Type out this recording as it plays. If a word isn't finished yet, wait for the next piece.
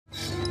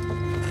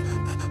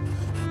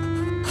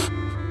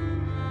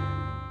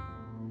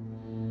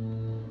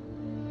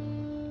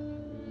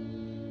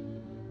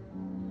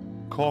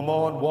Come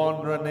on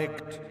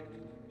wanrenicht,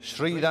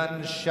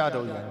 Shridan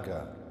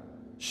Shadowyounger.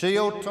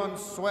 Shioton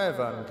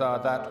Sweven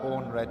tha that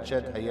horn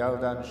wretched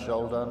Healdan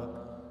Shouldan,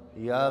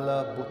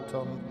 Yala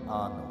Butum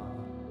Anu.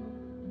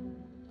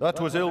 That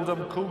was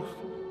Ildam Kuth,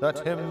 that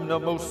him no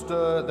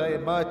muster they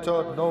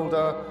mitod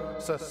nolda,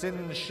 sa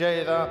sin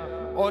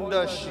sheda,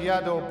 under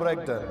shadow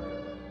bregden.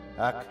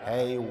 Ac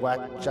hey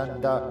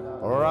watchanda,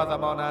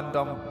 rathamon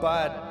andum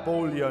bad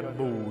bullion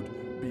mood,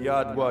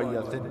 biadwa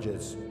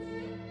yathinges.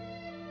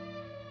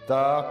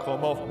 Da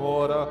come off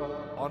mora,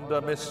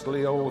 under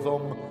misli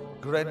othum,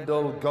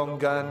 Grendel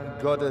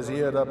Gongan goddess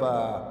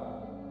Iraba.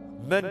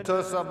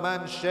 Mentus a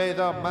man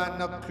sheda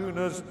man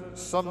acunas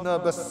sumna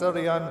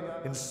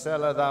basurian in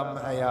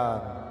celadam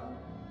hayan.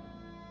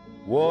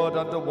 Ward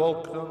under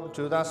welcome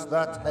to thus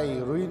that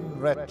hey ruin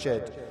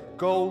wretched,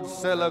 gold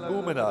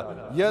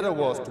selagumina,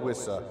 yerawost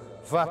wissa,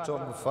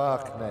 vatum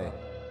farkne.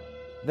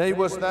 Ne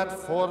was that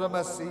forum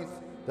asith,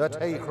 that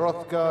hey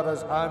hrothgar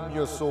as am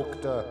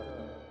yosokta.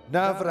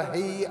 Navra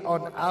he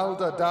on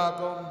alda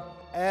dagum,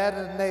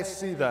 erne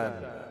sidan,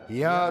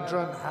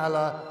 yadran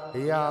hala,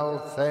 yal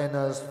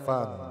thenas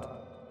fund.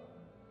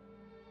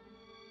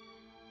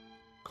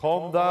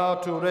 Come thou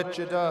to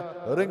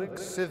wretcheda, rink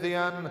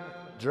Scythian,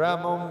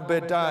 dramum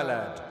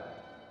bedilad.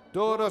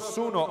 Dora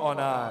suno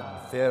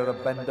onan, fair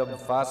bendum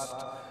fast,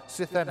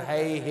 sithen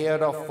hey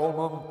here of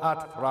fulmum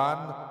at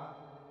thran.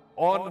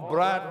 On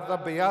brad the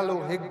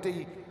Beowulf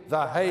higdi,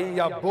 the hey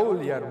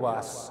abolian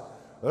was,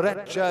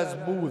 wretches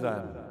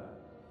moothan.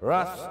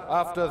 Wrath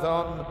after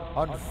thon,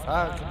 on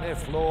fagne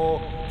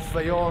floor,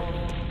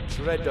 feyond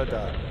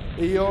treadada,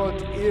 eod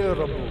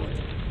iramud,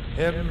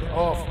 him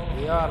of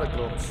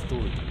Iaragum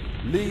stood,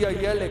 Lia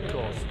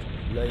Yelikost,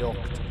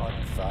 leoct on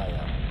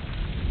fire.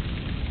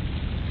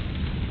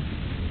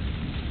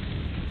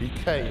 He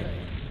came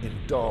in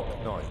dark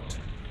night,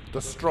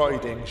 the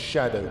striding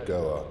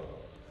shadow-goer.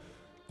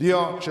 The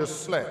archers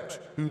slept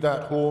who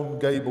that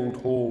horn-gabled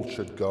hall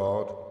should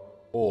guard,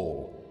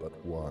 all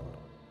but one.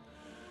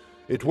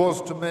 It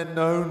was to men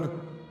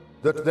known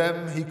that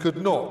them he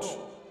could not,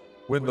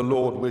 when the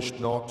Lord wished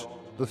not,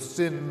 the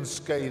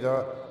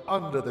sin-scather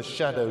under the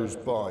shadows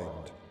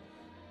bind.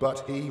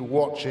 But he,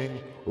 watching,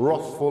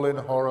 wrathful in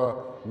horror,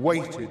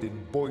 waited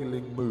in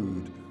boiling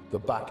mood the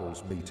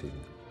battle's meeting.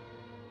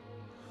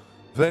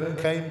 Then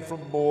came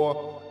from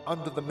moor,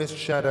 under the mist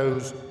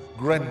shadows,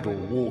 Grendel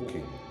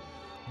walking.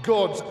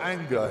 God's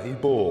anger he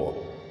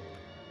bore.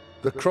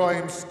 The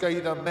crime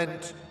scather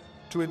meant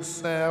to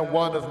ensnare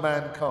one of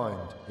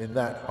mankind in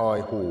that high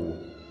hall.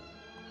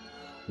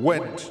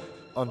 Went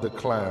under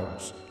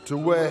clouds to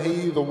where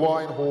he, the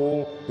wine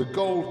hall, the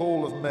gold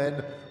hall of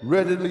men,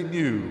 readily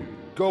knew,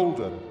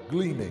 golden,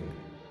 gleaming.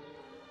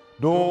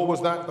 Nor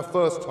was that the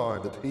first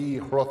time that he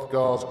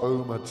Hrothgar's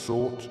home had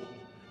sought.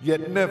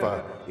 Yet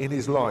never in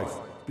his life,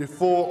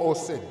 before or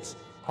since,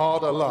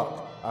 harder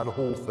luck and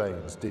hall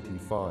thanes did he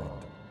find.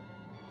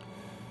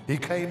 He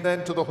came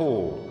then to the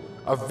hall,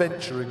 a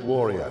venturing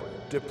warrior,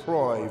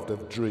 deprived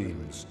of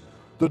dreams.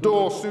 The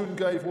door soon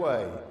gave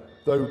way,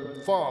 though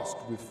fast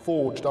with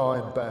forged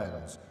iron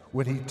bands,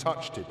 when he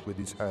touched it with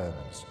his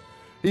hands.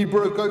 He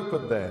broke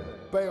open then,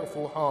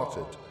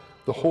 baleful-hearted,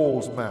 the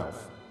hall's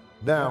mouth.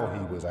 Now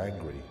he was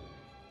angry.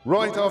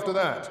 Right after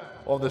that,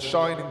 on the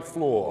shining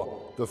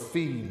floor, the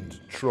fiend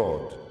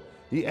trod.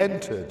 He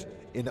entered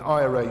in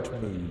irate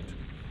mood.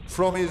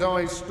 From his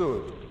eyes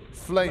stood,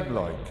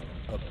 flame-like,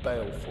 a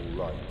baleful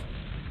light.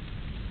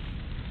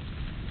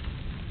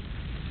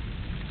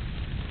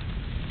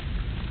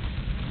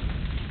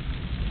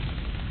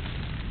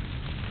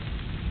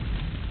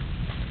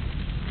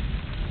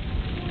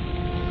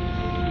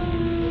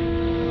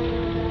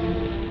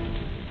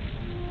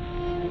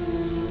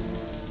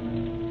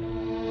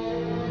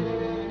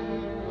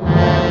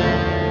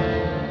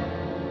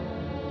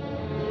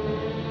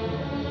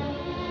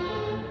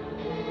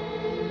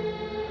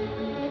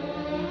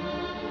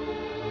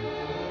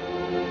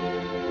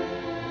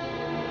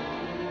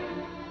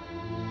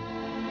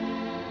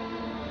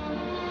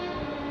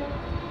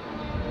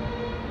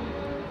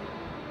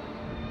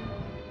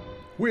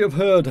 We have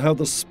heard how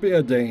the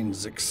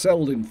Spear-Danes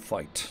excelled in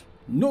fight.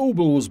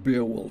 Noble was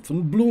Beowulf,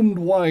 and bloomed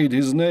wide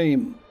his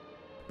name.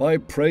 By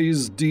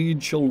praised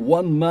deed shall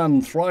one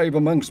man thrive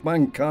amongst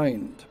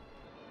mankind.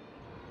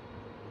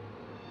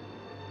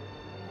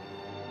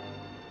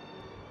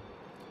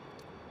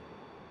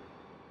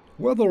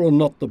 Whether or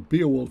not the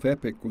Beowulf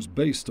epic was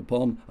based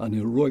upon an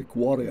heroic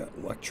warrior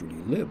who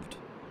actually lived,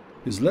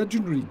 his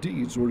legendary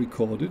deeds were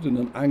recorded in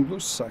an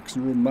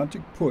Anglo-Saxon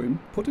romantic poem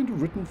put into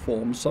written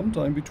form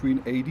sometime between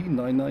AD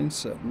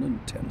 997 and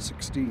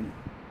 1016.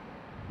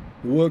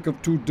 The work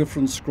of two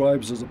different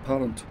scribes is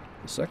apparent,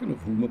 the second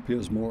of whom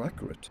appears more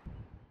accurate.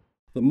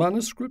 The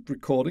manuscript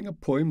recording a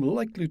poem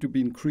likely to have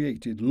been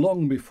created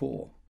long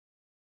before.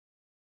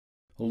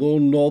 Although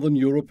Northern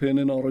European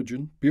in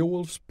origin,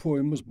 Beowulf's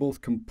poem was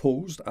both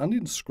composed and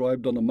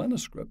inscribed on a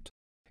manuscript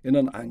in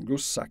an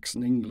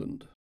Anglo-Saxon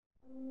England.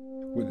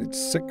 With its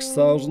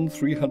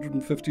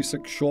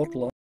 6,356 short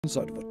lines,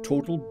 out of a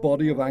total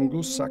body of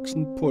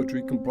Anglo-Saxon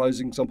poetry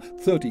comprising some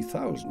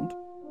 30,000,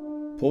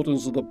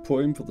 importance of the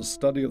poem for the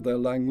study of their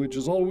language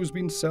has always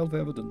been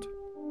self-evident.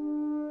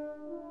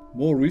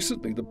 More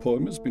recently, the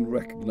poem has been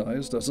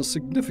recognised as a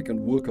significant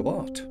work of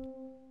art.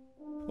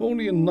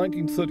 Only in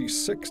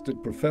 1936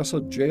 did Professor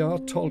J.R.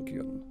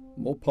 Tolkien,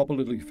 more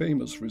popularly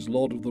famous for his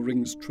Lord of the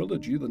Rings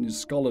trilogy than his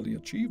scholarly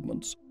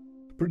achievements,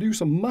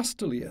 produce a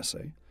masterly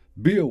essay,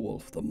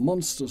 Beowulf, the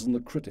Monsters and the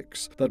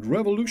Critics, that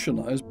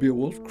revolutionised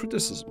Beowulf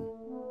criticism.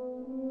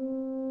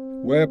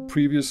 Where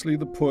previously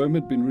the poem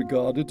had been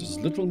regarded as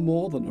little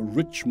more than a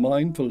rich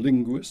mine for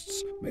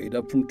linguists, made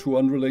up from two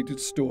unrelated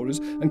stories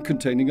and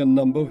containing a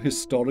number of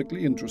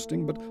historically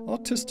interesting but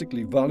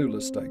artistically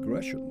valueless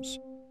digressions,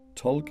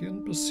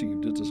 Tolkien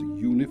perceived it as a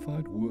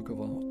unified work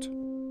of art.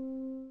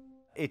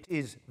 It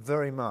is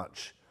very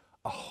much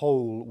a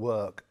whole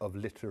work of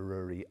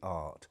literary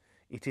art.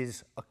 It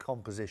is a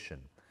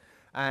composition,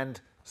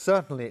 and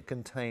certainly it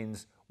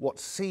contains what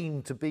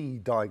seem to be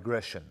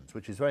digressions,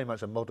 which is very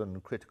much a modern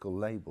critical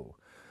label.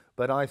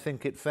 But I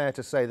think it fair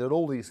to say that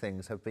all these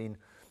things have been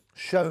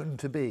shown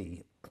to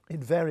be,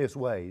 in various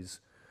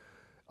ways,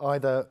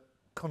 either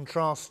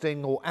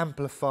contrasting or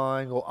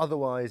amplifying or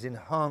otherwise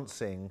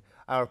enhancing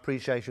our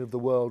appreciation of the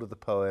world of the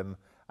poem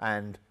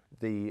and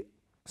the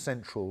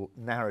central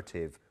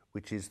narrative,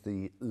 which is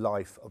the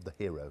life of the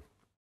hero.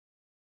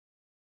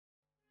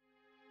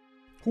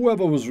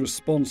 Whoever was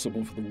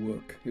responsible for the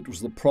work, it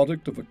was the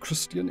product of a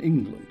Christian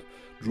England,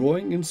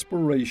 drawing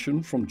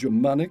inspiration from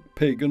Germanic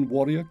pagan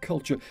warrior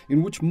culture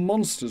in which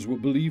monsters were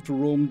believed to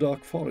roam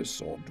dark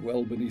forests or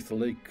dwell beneath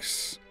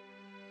lakes.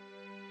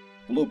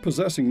 Although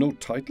possessing no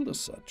title as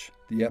such,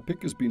 the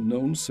epic has been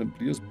known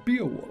simply as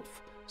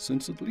Beowulf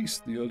since at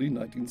least the early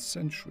 19th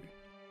century.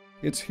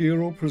 Its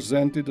hero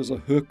presented as a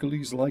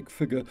Hercules-like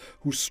figure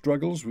whose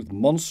struggles with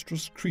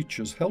monstrous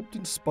creatures helped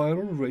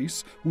inspire a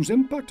race whose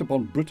impact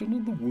upon Britain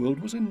and the world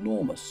was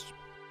enormous.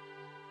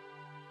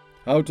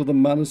 Out of the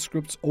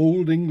manuscript's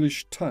Old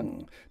English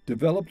tongue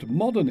developed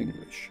modern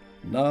English,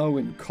 now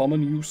in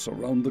common use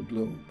around the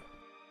globe.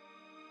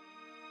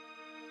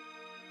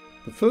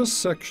 The first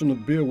section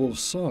of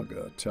Beowulf's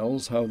saga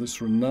tells how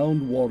this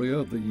renowned warrior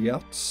of the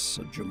Geats,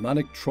 a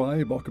Germanic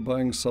tribe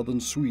occupying southern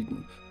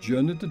Sweden,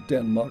 journeyed to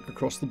Denmark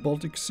across the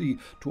Baltic Sea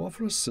to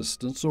offer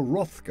assistance to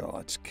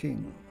Hrothgar, its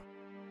king.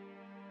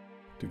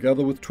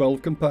 Together with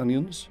 12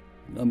 companions,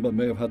 a number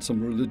may have had some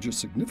religious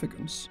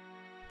significance,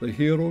 the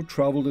hero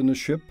travelled in a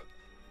ship,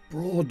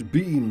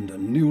 broad-beamed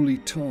and newly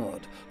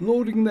tarred,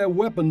 loading their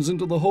weapons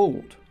into the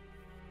hold.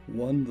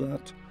 One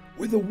that,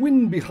 with the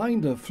wind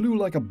behind her, flew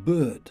like a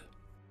bird.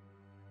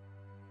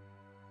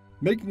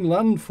 Making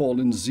landfall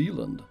in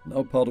Zealand,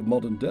 now part of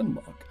modern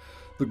Denmark,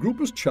 the group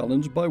was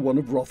challenged by one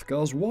of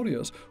Hrothgar's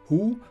warriors,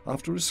 who,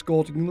 after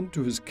escorting them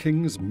to his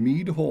king's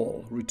mead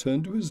hall,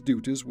 returned to his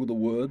duties with the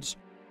words,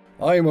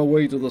 "I am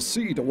away to the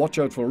sea to watch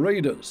out for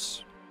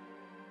raiders."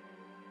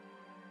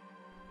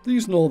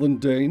 These northern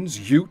Danes,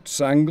 Jutes,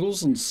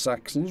 Angles and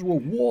Saxons were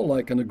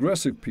warlike and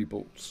aggressive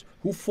peoples,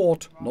 who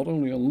fought not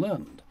only on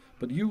land,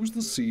 but used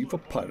the sea for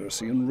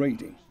piracy and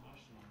raiding.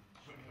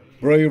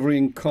 Bravery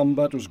in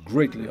combat was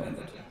greatly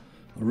honoured.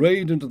 A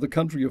raid into the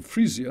country of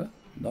Frisia,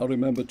 now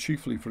remembered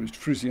chiefly for its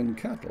Frisian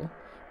cattle,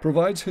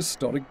 provides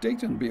historic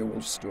data in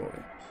Beowulf's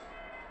story.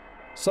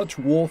 Such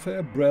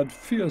warfare bred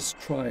fierce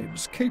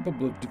tribes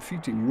capable of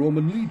defeating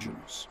Roman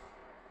legions.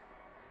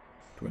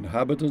 To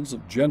inhabitants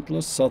of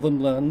gentler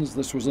southern lands,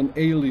 this was an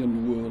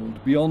alien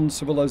world beyond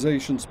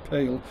civilization's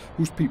pale,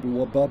 whose people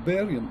were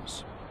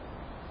barbarians.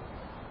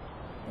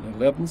 An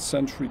 11th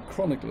century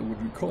chronicler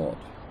would record,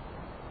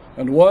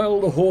 "And while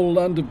the whole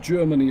land of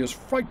Germany is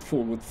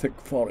frightful with thick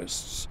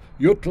forests,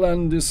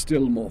 Jutland is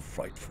still more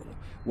frightful,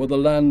 where the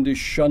land is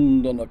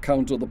shunned on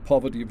account of the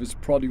poverty of its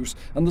produce,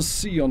 and the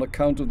sea on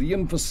account of the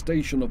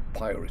infestation of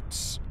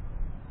pirates.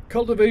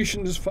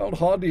 Cultivation is found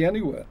hardly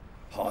anywhere.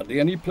 Hardly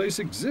any place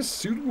exists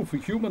suitable for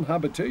human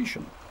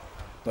habitation.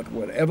 But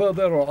wherever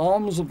there are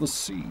arms of the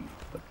sea,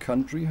 the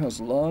country has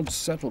large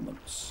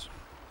settlements."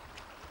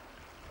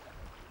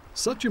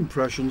 Such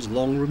impressions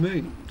long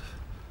remained.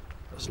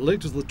 As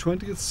late as the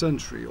 20th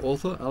century,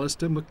 author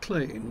Alistair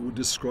MacLean would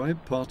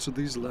describe parts of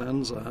these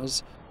lands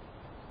as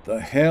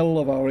the hell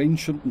of our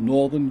ancient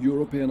northern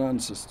European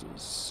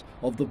ancestors,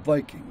 of the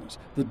Vikings,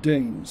 the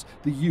Danes,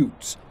 the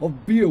Utes,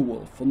 of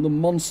Beowulf and the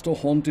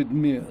monster-haunted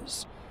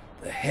meres,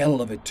 the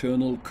hell of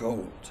eternal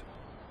cold.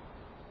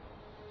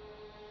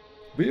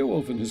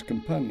 Beowulf and his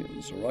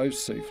companions arrived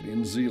safely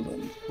in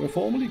Zealand, where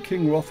formerly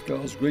King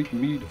Hrothgar's great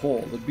mead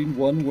hall had been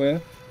one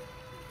where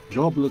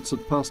goblets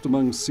had passed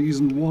among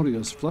seasoned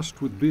warriors flushed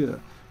with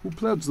beer, who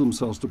pledged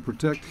themselves to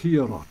protect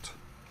Heorot.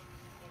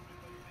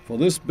 For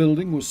this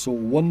building was so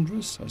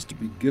wondrous as to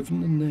be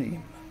given a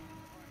name.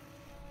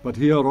 But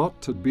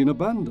Heorot had been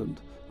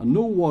abandoned, and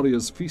no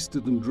warriors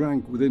feasted and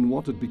drank within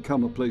what had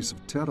become a place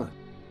of terror.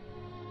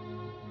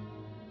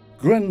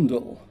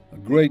 Grendel, a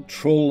great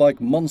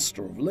troll-like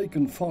monster of lake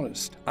and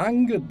forest,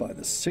 angered by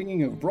the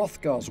singing of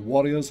Hrothgar's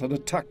warriors, had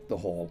attacked the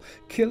hall,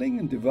 killing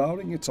and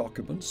devouring its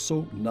occupants,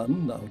 so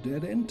none now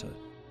dared enter.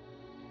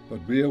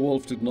 But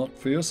Beowulf did not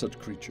fear such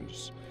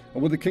creatures,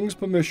 and with the king's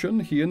permission,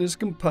 he and his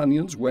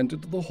companions went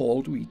into the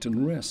hall to eat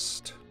and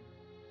rest.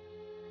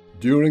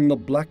 During the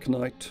black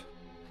night,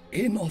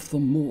 in off the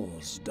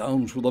moors,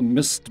 down through the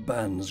mist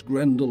bands,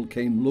 Grendel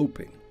came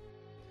loping,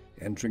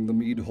 entering the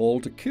mead hall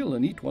to kill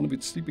and eat one of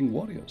its sleeping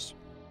warriors.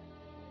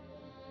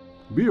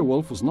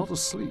 Beowulf was not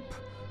asleep,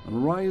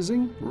 and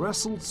rising,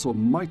 wrestled so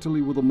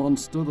mightily with the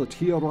monster that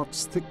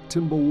Heorot's thick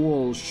timber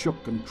walls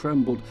shook and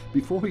trembled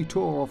before he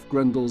tore off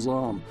Grendel's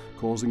arm,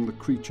 causing the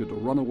creature to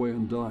run away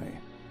and die.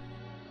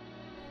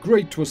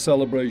 Great were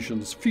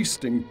celebrations,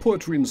 feasting,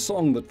 poetry and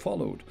song that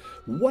followed.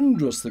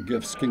 Wondrous the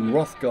gifts King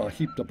Hrothgar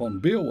heaped upon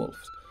Beowulf,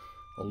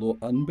 although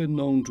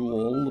unbeknown to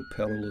all, the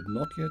peril had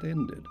not yet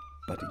ended,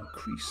 but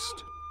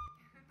increased.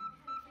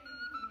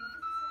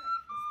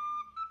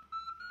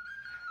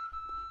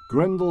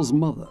 Grendel's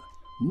mother,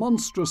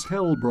 monstrous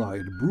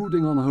Hellbride,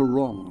 brooding on her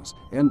wrongs,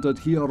 entered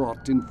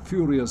Heorot in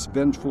furious,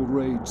 vengeful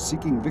rage,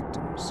 seeking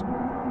victims.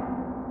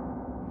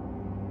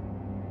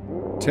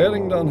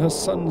 Tearing down her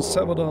son's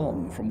severed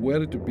arm from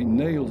where it had been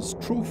nailed as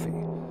trophy,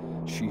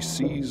 she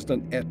seized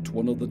and ate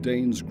one of the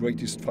Danes'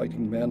 greatest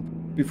fighting men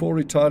before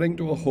retiring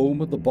to a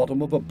home at the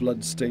bottom of a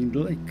blood-stained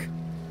lake.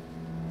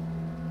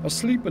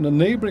 Asleep in a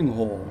neighbouring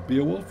hall,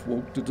 Beowulf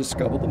woke to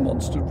discover the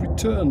monster had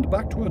returned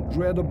back to her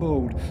dread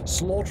abode,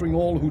 slaughtering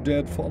all who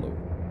dared follow.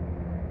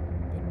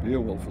 But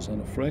Beowulf was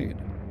unafraid,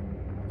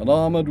 and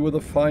armoured with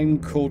a fine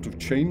coat of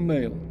chain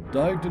mail,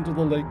 dived into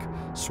the lake,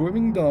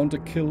 swimming down to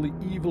kill the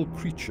evil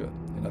creature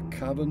in a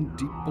cavern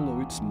deep below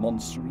its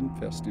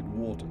monster-infested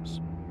waters.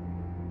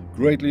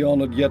 Greatly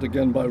honoured yet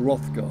again by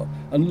Hrothgar,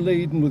 and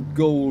laden with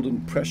gold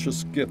and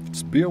precious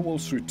gifts,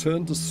 Beowulf's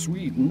return to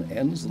Sweden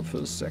ends the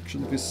first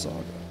section of his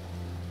saga.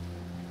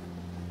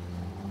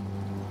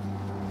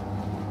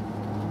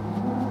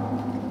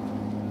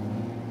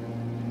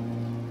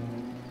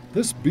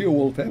 This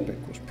Beowulf epic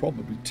was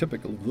probably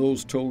typical of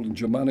those told in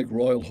Germanic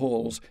royal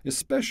halls,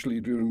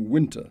 especially during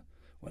winter,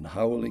 when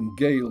howling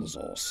gales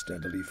or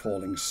steadily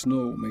falling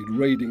snow made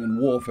raiding and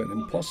warfare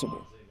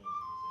impossible.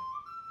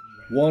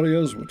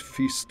 Warriors would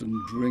feast and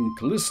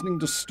drink, listening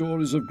to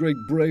stories of great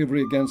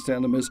bravery against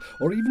enemies,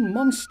 or even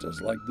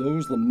monsters like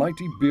those the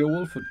mighty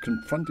Beowulf had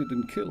confronted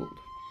and killed.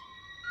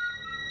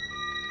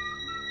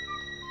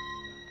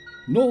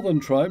 Northern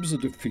tribes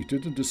had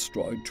defeated and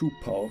destroyed two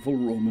powerful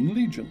Roman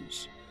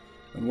legions.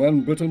 And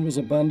when Britain was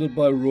abandoned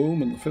by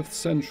Rome in the 5th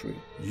century,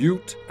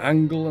 Ute,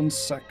 Angle and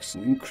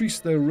Saxon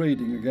increased their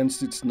raiding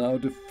against its now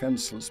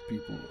defenceless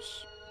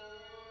peoples.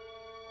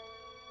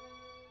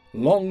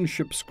 Long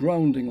ships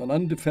grounding on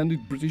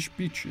undefended British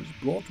beaches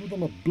brought with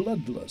them a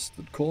bloodlust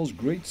that caused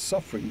great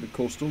suffering to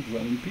coastal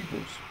dwelling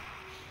peoples.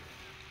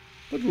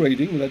 But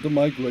raiding led to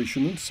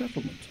migration and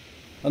settlement,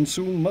 and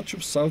soon much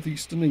of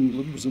southeastern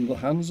England was in the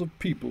hands of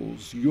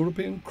peoples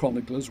European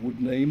chroniclers would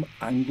name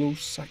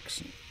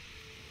Anglo-Saxon.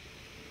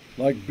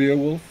 Like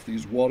Beowulf,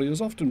 these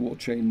warriors often wore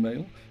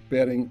chainmail,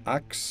 bearing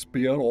axe,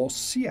 spear, or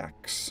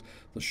sea-axe,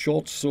 the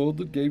short sword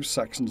that gave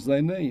Saxons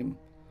their name.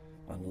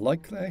 And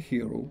like their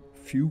hero,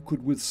 few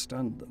could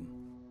withstand them.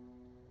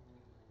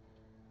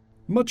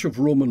 Much of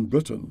Roman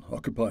Britain,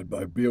 occupied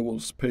by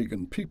Beowulf's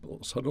pagan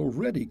peoples, had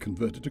already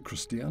converted to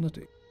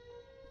Christianity.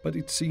 But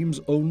it seems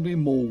only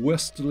more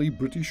westerly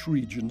British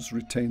regions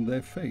retained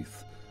their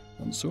faith,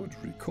 and so it's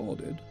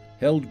recorded,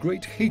 held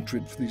great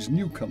hatred for these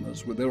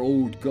newcomers with their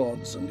old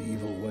gods and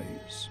evil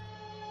ways.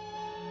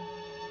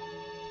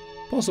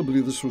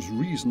 Possibly this was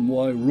reason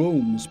why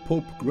Rome's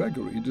Pope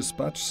Gregory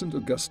dispatched St.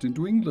 Augustine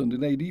to England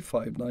in AD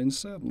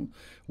 597,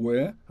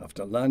 where,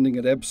 after landing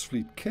at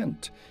Ebbsfleet,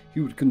 Kent, he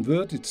would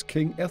convert its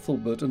King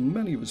Ethelbert and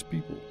many of his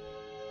people.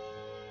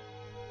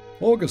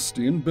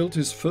 Augustine built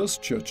his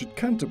first church at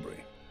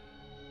Canterbury,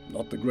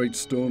 not the great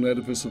stone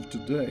edifice of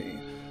today,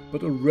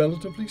 but a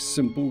relatively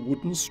simple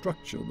wooden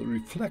structure that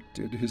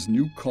reflected his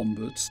new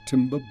convert's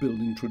timber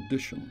building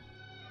tradition.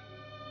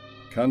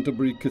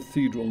 Canterbury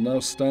Cathedral now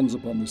stands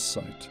upon this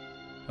site,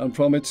 and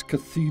from its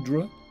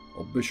cathedra,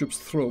 or bishop's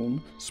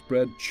throne,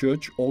 spread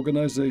church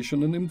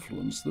organization and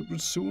influence that would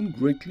soon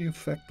greatly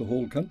affect the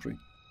whole country.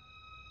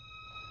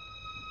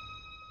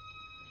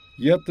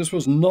 Yet this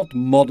was not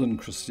modern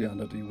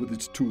Christianity with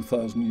its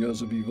 2,000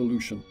 years of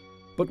evolution,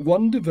 but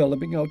one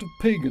developing out of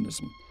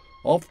paganism,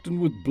 often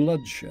with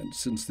bloodshed,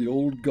 since the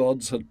old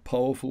gods had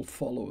powerful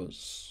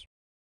followers.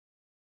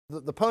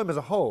 The poem as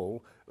a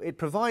whole, it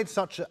provides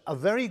such a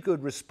very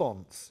good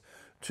response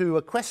to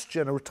a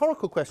question, a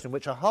rhetorical question,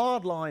 which a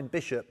hardline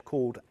bishop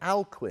called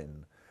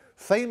Alcuin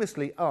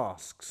famously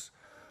asks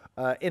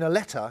in a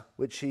letter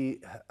which he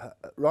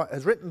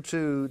has written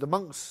to the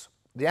monks,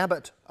 the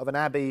abbot of an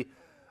abbey,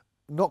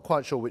 not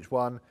quite sure which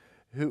one,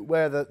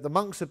 where the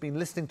monks have been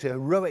listening to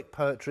heroic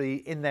poetry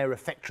in their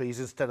refectories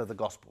instead of the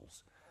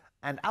Gospels.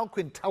 And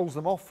Alcuin tells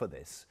them off for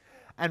this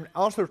and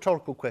asks the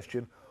rhetorical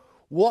question,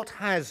 what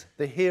has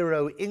the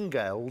hero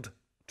Ingeld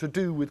to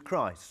do with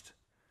Christ?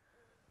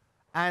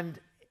 And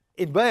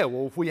in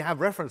Beowulf we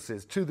have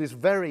references to this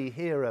very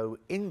hero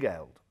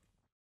Ingeld.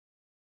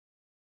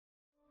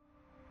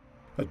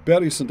 At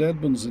Bury St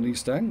Edmunds in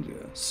East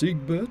Anglia,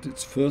 Sigebert,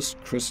 its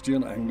first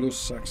Christian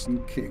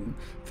Anglo-Saxon king,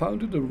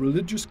 founded a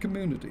religious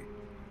community,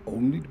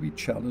 only to be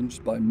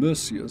challenged by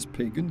Mercia's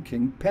pagan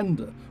king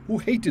Penda, who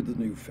hated the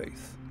new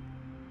faith.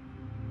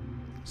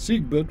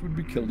 Sigebert would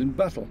be killed in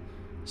battle,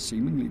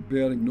 seemingly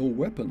bearing no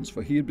weapons,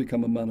 for he had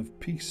become a man of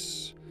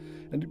peace,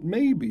 and it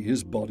may be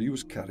his body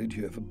was carried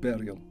here for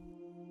burial.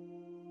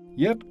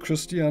 Yet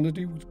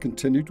Christianity would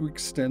continue to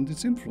extend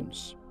its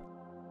influence.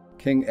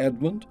 King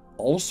Edmund,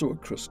 also a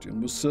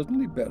Christian, was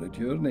certainly buried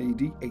here in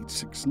AD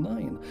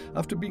 869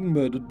 after being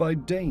murdered by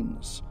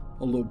Danes,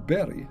 although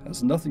Bury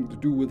has nothing to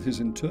do with his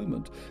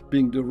interment,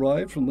 being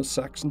derived from the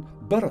Saxon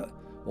burra,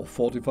 or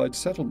fortified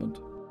settlement.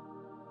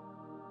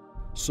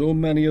 So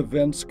many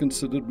events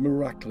considered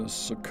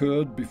miraculous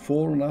occurred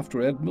before and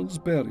after Edmund's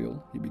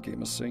burial. He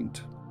became a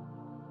saint.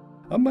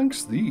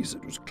 Amongst these,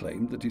 it was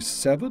claimed that his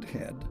severed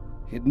head,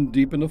 hidden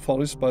deep in a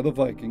forest by the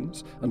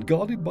Vikings and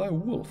guarded by a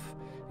wolf,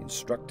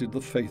 instructed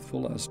the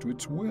faithful as to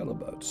its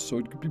whereabouts so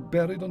it could be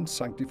buried on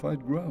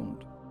sanctified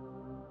ground.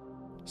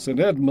 St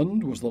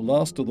Edmund was the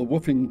last of the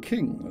Woofing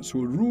kings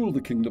who had ruled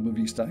the kingdom of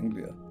East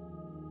Anglia.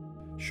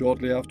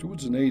 Shortly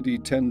afterwards, in AD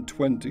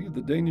 1020,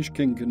 the Danish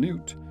king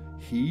Canute,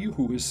 he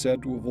who is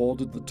said to have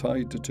ordered the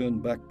tide to turn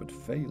back but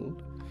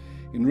failed,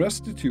 in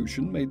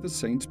restitution made the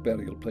saint's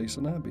burial place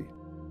an abbey,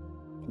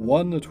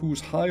 one at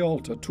whose high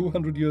altar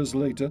 200 years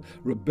later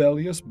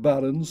rebellious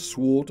barons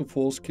swore to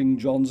force King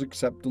John's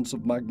acceptance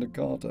of Magna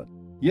Carta,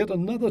 yet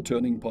another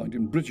turning point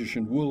in British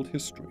and world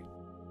history.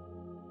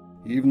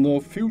 Even though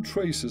few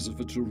traces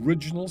of its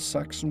original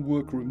Saxon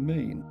work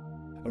remain,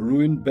 a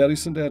ruined Bury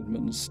St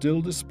Edmunds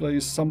still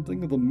displays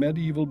something of the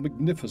medieval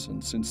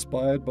magnificence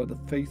inspired by the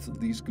faith of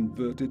these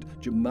converted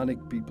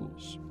Germanic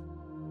peoples.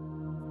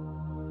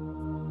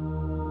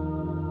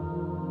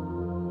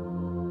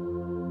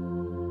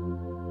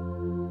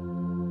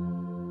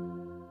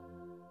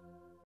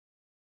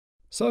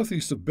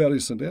 Southeast of Bury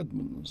St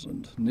Edmunds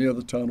and near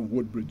the town of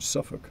Woodbridge,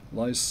 Suffolk,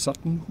 lies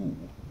Sutton Hoo,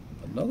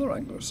 another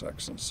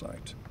Anglo-Saxon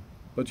site,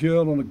 but here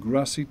on a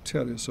grassy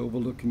terrace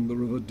overlooking the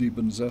River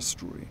Deben's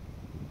estuary.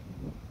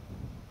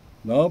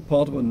 Now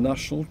part of a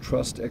National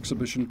Trust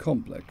exhibition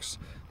complex,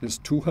 this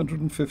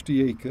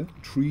 250-acre,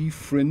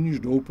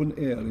 tree-fringed open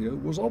area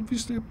was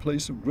obviously a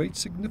place of great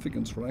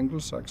significance for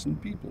Anglo-Saxon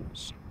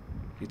peoples,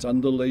 its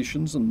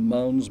undulations and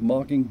mounds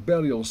marking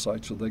burial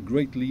sites of their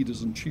great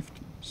leaders and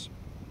chieftains.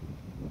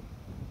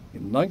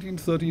 In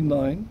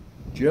 1939,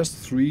 just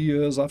 3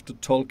 years after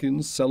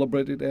Tolkien's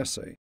celebrated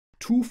essay,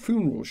 2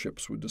 funeral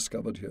ships were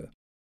discovered here,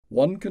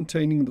 one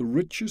containing the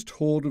richest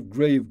hoard of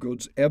grave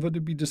goods ever to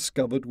be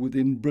discovered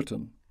within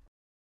Britain.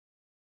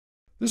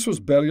 This was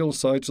burial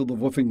sites of the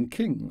Woofing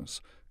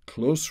kings,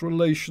 close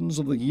relations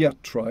of the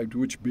Yet tribe to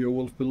which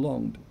Beowulf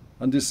belonged,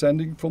 and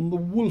descending from the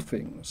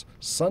Wulfings,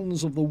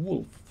 sons of the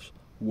Wolves,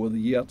 who were the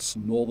Yet's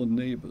northern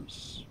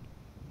neighbours.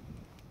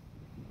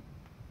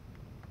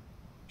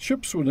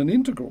 Ships were an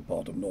integral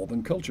part of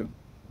northern culture.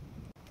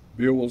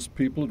 Beowulf's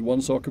people had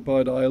once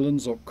occupied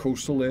islands or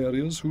coastal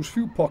areas whose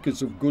few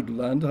pockets of good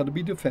land had to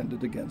be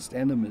defended against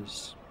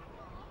enemies.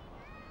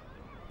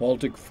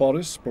 Baltic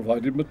forests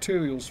provided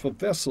materials for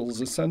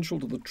vessels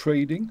essential to the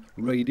trading,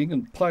 raiding,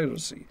 and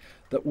piracy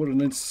that were an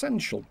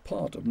essential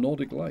part of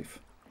Nordic life.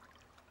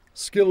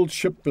 Skilled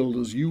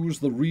shipbuilders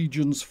used the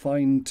region's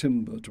fine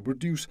timber to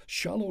produce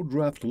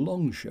shallow-draft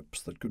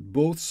longships that could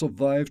both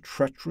survive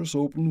treacherous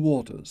open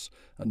waters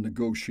and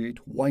negotiate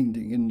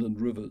winding inland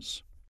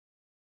rivers.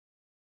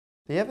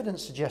 The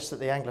evidence suggests that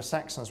the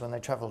Anglo-Saxons, when they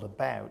travelled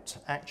about,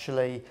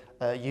 actually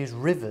used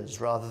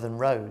rivers rather than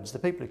roads. The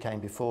people who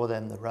came before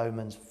them, the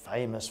Romans,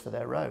 famous for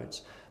their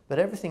roads. But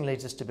everything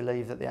leads us to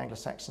believe that the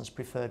Anglo-Saxons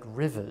preferred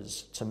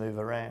rivers to move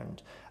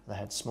around. They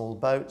had small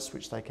boats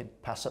which they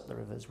could pass up the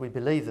rivers. We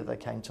believe that they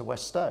came to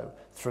Westow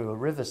through a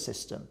river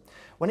system.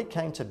 When it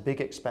came to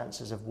big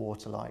expanses of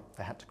water, like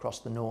they had to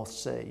cross the North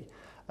Sea,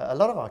 a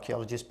lot of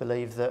archaeologists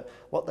believe that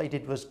what they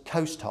did was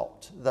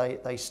coast-hopped.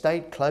 They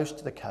stayed close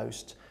to the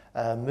coast,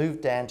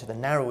 moved down to the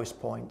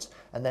narrowest point,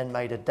 and then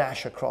made a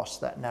dash across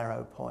that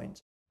narrow point.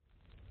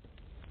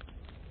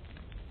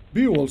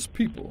 Beowulf's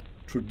people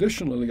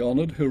traditionally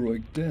honoured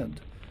heroic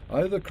dead,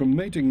 either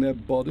cremating their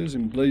bodies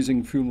in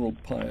blazing funeral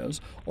pyres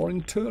or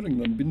interring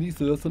them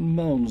beneath earthen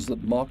mounds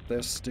that marked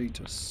their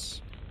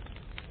status.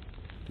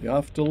 The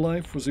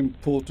afterlife was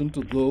important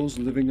to those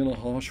living in a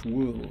harsh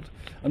world,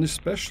 and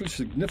especially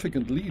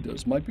significant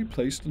leaders might be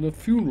placed in a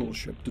funeral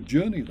ship to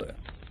journey there.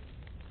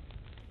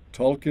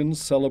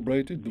 Tolkien's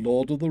celebrated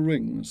Lord of the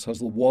Rings has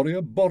the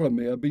warrior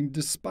Boromir been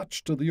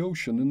dispatched to the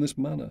ocean in this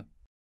manner.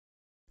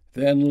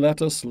 Then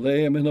let us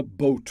lay him in a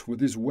boat with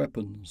his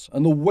weapons,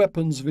 and the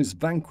weapons of his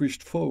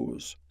vanquished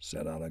foes,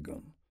 said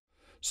Aragorn,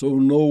 so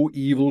no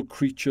evil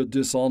creature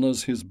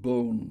dishonours his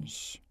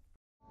bones.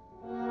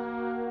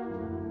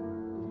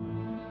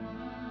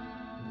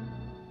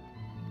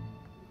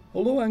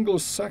 Although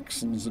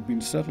Anglo-Saxons had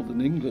been settled in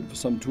England for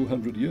some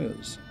 200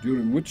 years,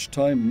 during which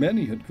time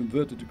many had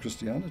converted to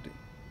Christianity,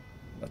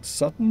 at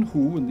Sutton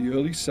Hoo in the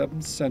early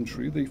 7th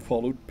century they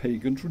followed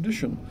pagan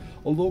tradition,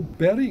 although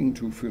burying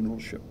 2 funeral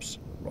ships,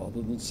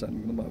 rather than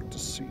sending them out to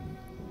sea.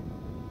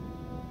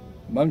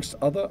 Amongst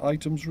other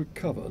items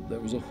recovered, there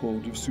was a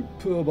hoard of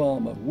superb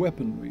armour,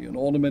 weaponry, and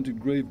ornamented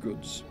grave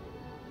goods.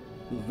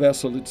 The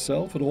vessel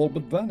itself had all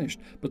but vanished,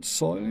 but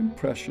soil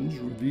impressions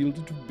revealed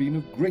it to have been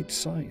of great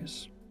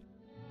size.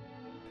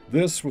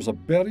 This was a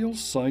burial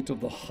site of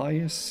the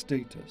highest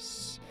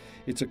status,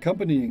 its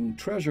accompanying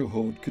treasure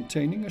hoard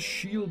containing a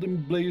shield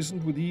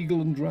emblazoned with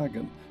eagle and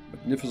dragon,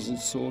 magnificent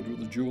sword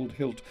with a jewelled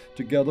hilt,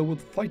 together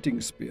with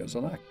fighting spears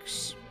and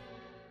axe.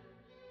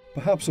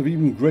 Perhaps of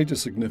even greater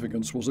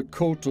significance was a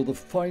coat of the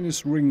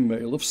finest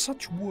ringmail of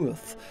such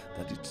worth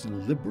that its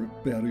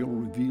deliberate burial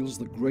reveals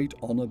the great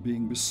honour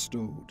being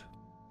bestowed.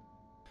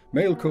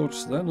 Mail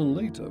coats then and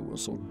later were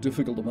so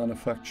difficult to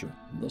manufacture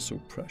and thus so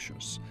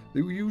precious,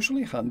 they were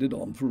usually handed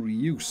on for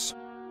reuse.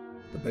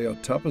 The Bayeux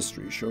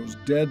tapestry shows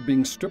dead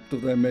being stripped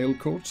of their mail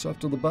coats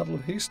after the Battle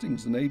of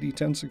Hastings in AD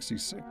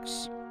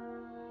 1066.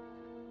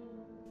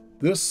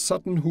 This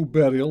Sutton Hoo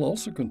burial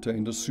also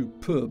contained a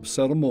superb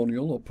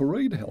ceremonial or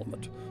parade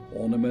helmet,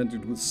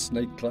 ornamented with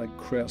snake-like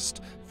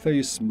crest,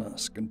 face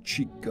mask, and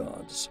cheek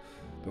guards.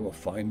 There were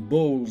fine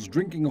bowls,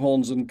 drinking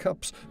horns and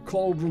cups,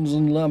 cauldrons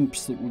and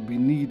lamps that would be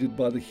needed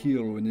by the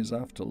hero in his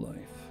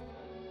afterlife.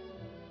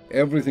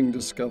 Everything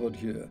discovered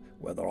here,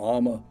 whether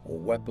armour or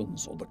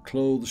weapons, or the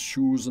clothes,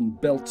 shoes and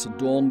belts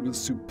adorned with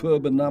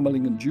superb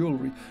enamelling and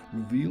jewellery,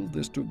 revealed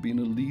this to have been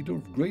a leader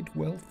of great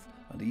wealth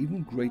and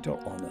even greater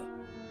honour.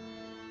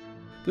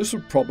 This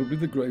was probably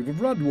the grave of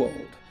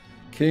Radwald,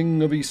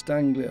 king of East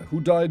Anglia,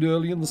 who died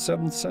early in the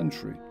 7th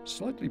century,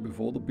 slightly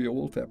before the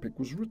Beowulf epic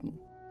was written.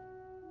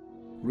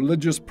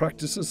 Religious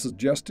practices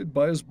suggested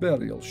by his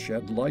burial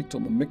shed light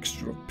on the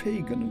mixture of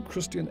pagan and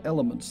Christian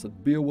elements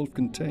that Beowulf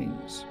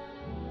contains.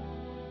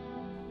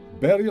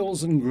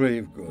 Burials and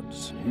grave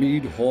goods,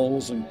 mead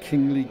halls and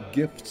kingly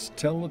gifts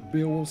tell that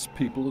Beowulf's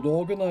people had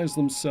organised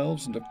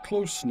themselves into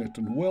close-knit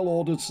and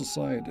well-ordered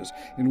societies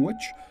in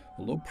which,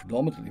 although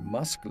predominantly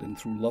masculine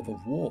through love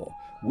of war,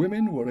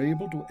 women were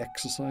able to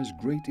exercise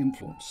great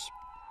influence.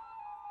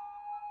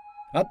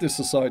 At this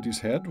society's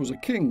head was a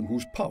king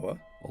whose power,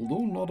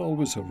 although not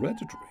always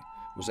hereditary,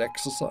 was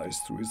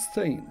exercised through his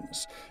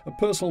thanes, a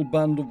personal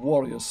band of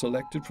warriors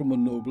selected from a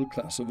noble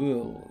class of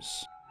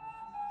earls.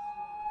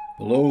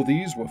 Below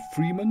these were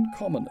freemen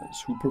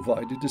commoners who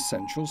provided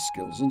essential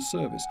skills and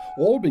service,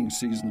 all being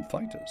seasoned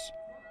fighters.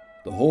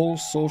 The whole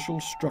social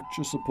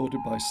structure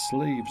supported by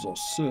slaves or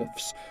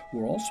serfs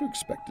were also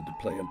expected to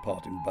play a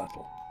part in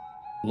battle.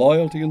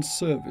 Loyalty and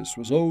service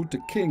was owed to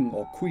king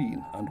or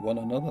queen and one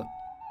another.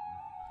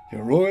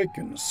 Heroic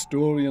in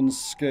story and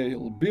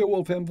scale,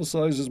 Beowulf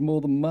emphasises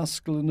more the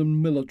masculine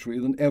and military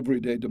than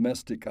everyday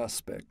domestic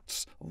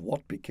aspects of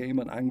what became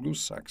an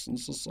Anglo-Saxon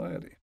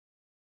society.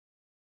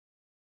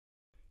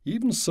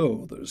 Even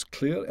so, there is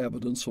clear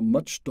evidence for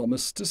much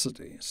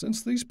domesticity,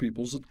 since these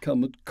peoples had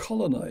come as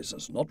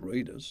colonizers, not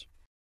raiders.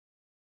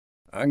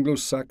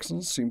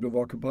 Anglo-Saxons seem to have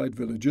occupied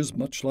villages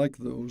much like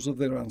those of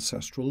their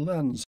ancestral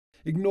lands,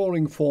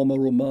 ignoring former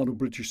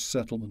Romano-British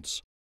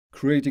settlements,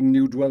 creating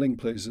new dwelling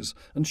places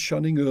and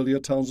shunning earlier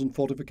towns and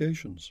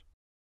fortifications.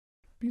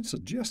 It's been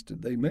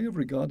suggested they may have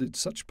regarded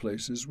such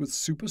places with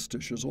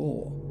superstitious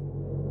awe.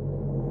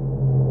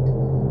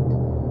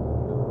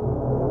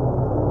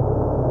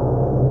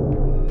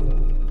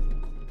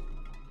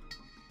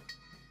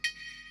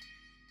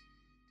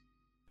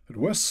 At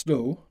West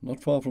Stow,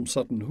 not far from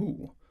Sutton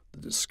Hoo, the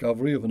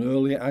discovery of an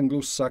early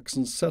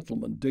Anglo-Saxon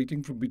settlement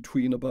dating from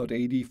between about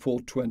AD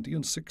 420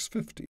 and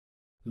 650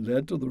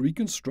 led to the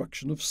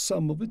reconstruction of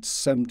some of its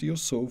 70 or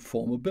so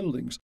former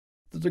buildings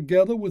that,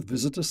 together with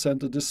visitor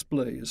centre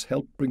displays,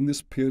 helped bring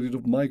this period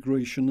of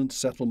migration and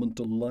settlement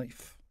to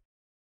life.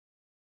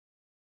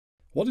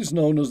 What is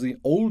known as the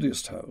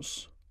oldest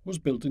house was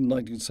built in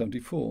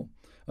 1974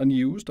 and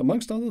used,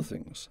 amongst other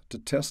things, to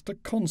test the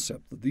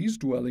concept that these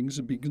dwellings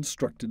had been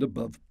constructed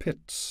above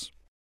pits.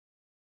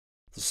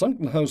 The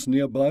sunken house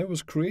nearby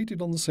was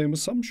created on the same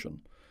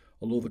assumption,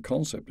 although the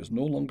concept is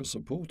no longer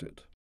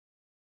supported.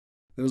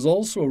 There is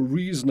also a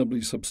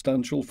reasonably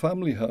substantial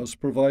family house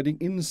providing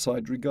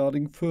insight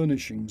regarding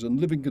furnishings and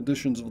living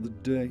conditions of the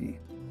day.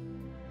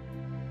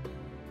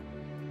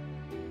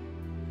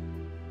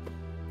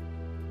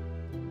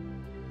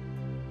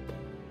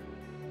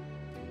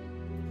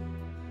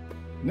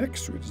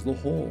 Next to it is the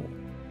hall,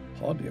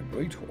 hardly a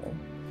great hall,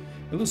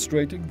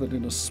 illustrating that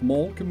in a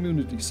small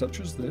community such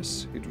as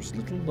this, it was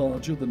little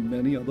larger than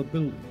many other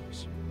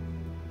buildings.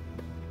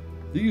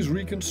 These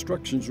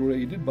reconstructions were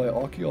aided by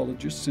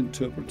archaeologists'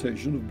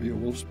 interpretation of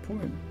Beowulf's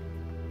poem.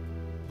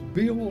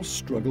 Beowulf's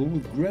struggle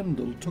with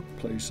Grendel took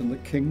place in the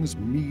king's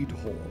mead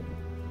hall,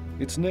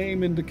 its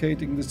name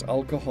indicating this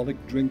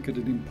alcoholic drink had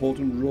an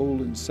important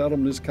role in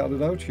ceremonies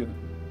carried out here.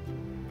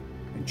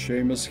 In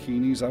Seamus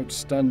Heaney's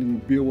outstanding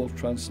Beowulf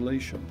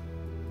translation,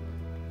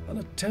 an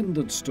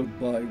attendant stood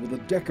by with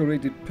a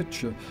decorated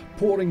pitcher,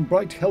 pouring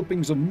bright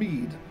helpings of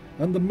mead,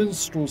 and the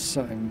minstrel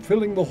sang,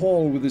 filling the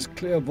hall with his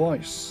clear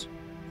voice.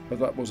 But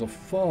that was a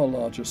far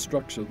larger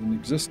structure than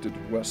existed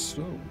at West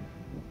Stow.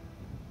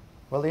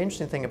 Well, the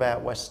interesting thing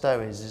about West Stow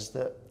is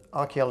that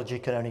archaeology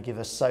can only give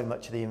us so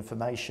much of the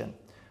information.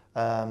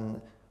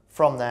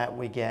 From that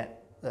we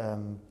get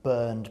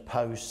burned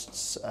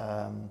posts,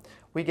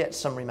 we get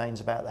some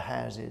remains about the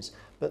houses,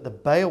 but the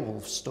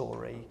Beowulf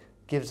story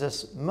gives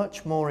us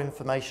much more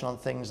information on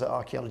things that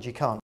archaeology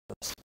can't give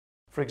us.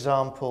 For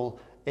example,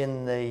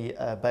 in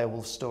the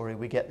Beowulf story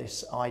we get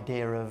this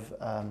idea of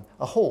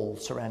a hall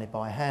surrounded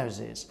by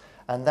houses,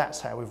 and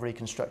that's how we've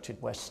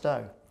reconstructed West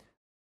Stow.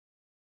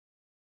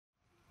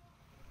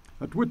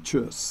 At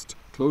Whitchurst,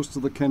 close to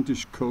the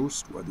Kentish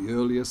coast where the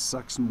earliest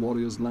Saxon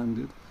warriors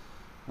landed,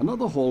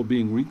 another hall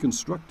being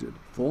reconstructed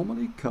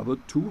formerly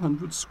covered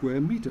 200 square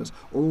metres,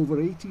 or over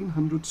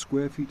 1,800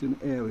 square feet in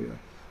area,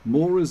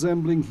 more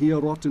resembling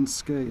Heorot in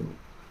scale,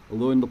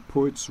 although in the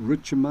poet's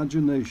rich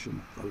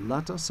imagination the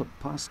latter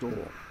surpassed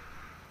all.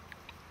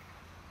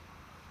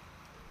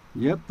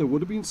 Yet there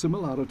would have been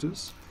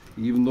similarities,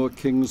 even though a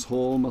king's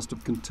hall must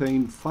have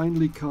contained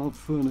finely carved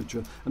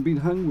furniture and been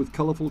hung with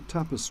colourful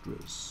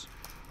tapestries.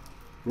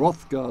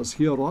 Hrothgar's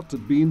Heorot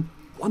had been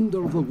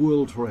wonder of the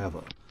world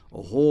forever,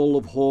 a hall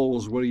of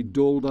halls where he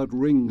doled out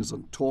rings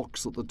and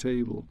talks at the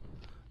table.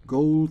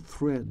 Gold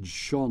threads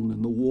shone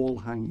in the wall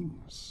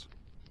hangings.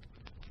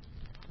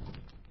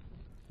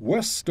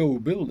 West Stow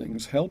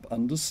buildings help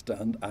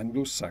understand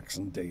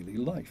Anglo-Saxon daily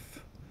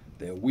life,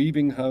 their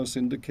weaving house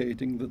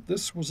indicating that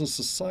this was a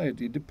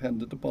society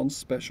dependent upon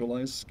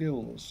specialised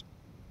skills,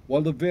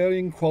 while the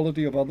varying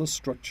quality of other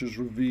structures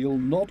reveal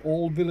not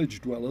all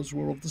village dwellers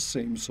were of the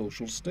same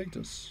social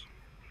status.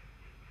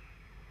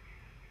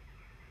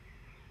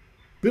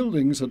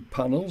 Buildings had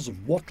panels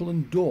of wattle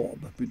and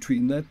daub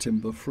between their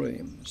timber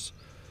frames,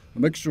 a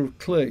mixture of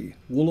clay,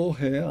 wool or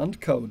hair and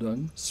cow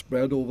dung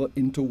spread over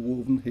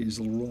interwoven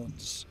hazel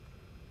rods,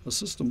 a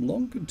system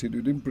long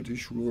continued in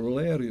British rural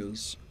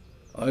areas,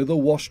 either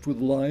washed with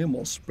lime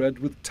or spread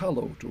with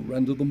tallow to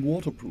render them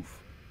waterproof.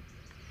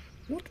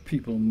 What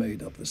people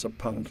made up this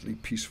apparently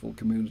peaceful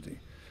community,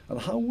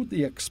 and how would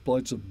the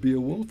exploits of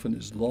Beowulf and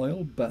his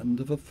loyal band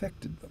have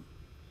affected them?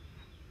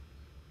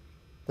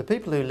 The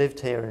people who lived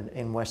here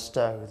in West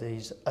Stow,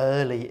 these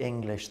early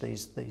English,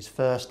 these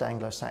first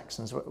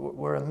Anglo-Saxons,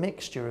 were a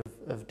mixture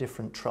of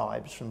different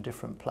tribes from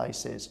different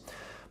places.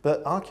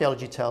 But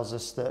archaeology tells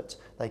us that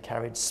they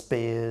carried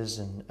spears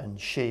and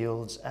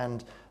shields,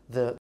 and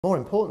the more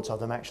important of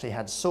them actually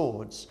had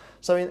swords.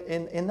 So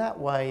in that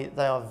way,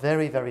 they are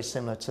very, very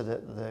similar to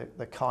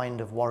the kind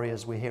of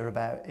warriors we hear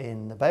about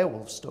in the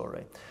Beowulf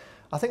story.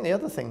 I think the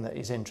other thing that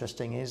is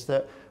interesting is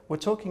that we're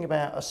talking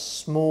about a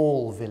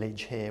small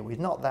village here with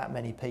not that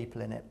many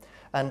people in it.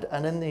 And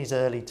in these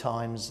early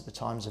times, the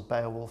times of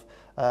Beowulf,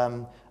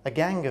 a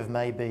gang of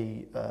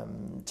maybe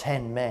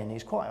 10 men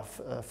is quite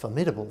a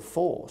formidable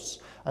force.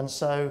 And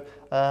so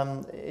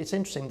it's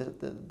interesting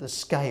that the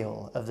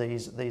scale of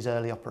these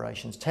early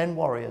operations. 10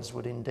 warriors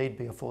would indeed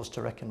be a force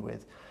to reckon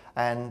with.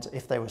 And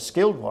if they were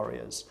skilled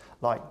warriors,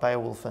 like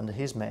Beowulf and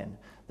his men,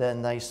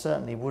 then they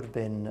certainly would have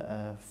been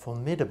a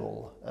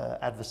formidable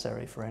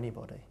adversary for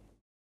anybody.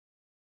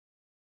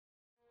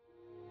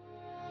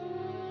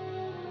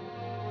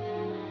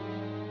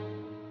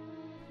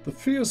 The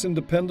fierce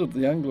independence of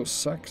the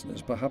Anglo-Saxon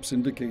is perhaps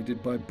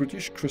indicated by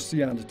British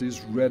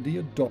Christianity's ready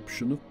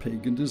adoption of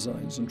pagan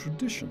designs and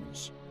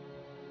traditions.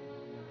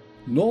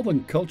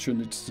 Northern culture and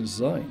its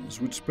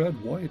designs would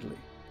spread widely,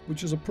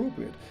 which is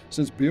appropriate,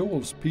 since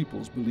Beowulf's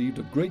peoples believed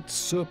a great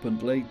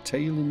serpent lay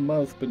tail and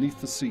mouth beneath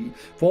the sea,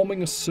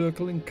 forming a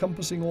circle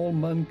encompassing all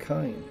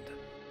mankind.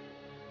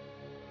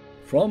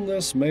 From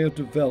this may have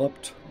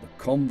developed the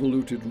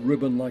convoluted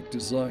ribbon-like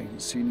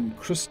designs seen in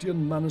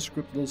Christian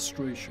manuscript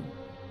illustration,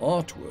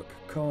 artwork,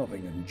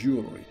 carving and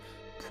jewellery,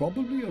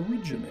 probably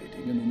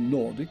originating in a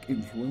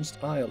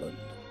Nordic-influenced Ireland.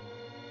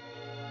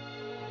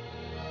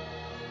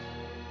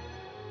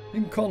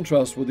 In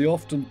contrast with the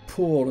often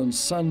poor and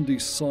sandy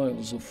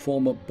soils of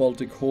former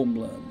Baltic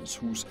homelands,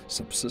 whose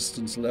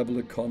subsistence-level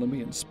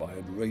economy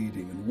inspired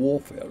raiding and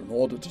warfare in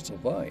order to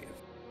survive,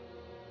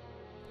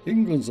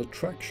 England's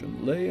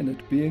attraction lay in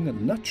it being a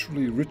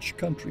naturally rich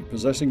country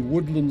possessing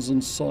woodlands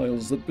and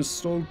soils that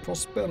bestowed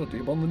prosperity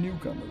upon the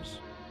newcomers.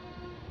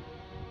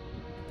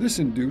 This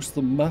induced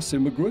the mass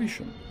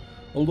immigration,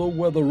 although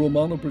whether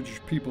Romano-British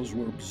peoples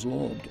were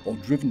absorbed or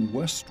driven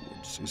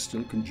westwards is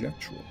still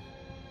conjectural.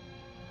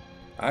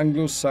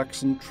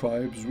 Anglo-Saxon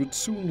tribes would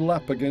soon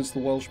lap against the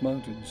Welsh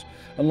mountains,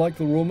 and like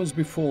the Romans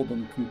before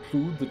them,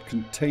 conclude that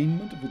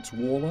containment of its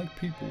warlike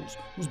peoples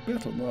was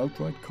better than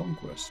outright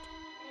conquest.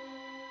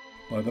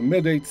 By the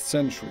mid-8th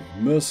century,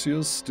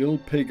 Mercia's still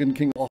pagan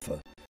king Offa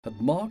had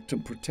marked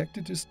and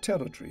protected his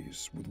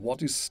territories with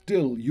what is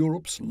still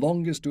Europe's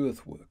longest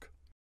earthwork.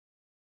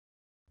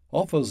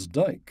 Offa's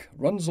dyke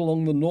runs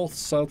along the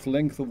north-south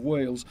length of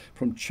Wales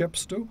from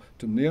Chepstow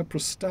to near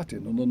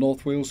Prestatyn on the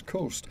North Wales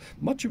coast,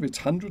 much of its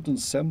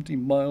 170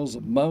 miles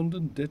of mound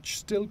and ditch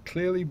still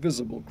clearly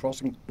visible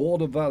crossing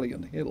border valley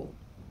and hill.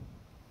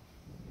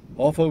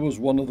 Offa was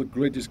one of the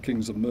greatest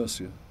kings of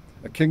Mercia,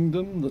 a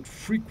kingdom that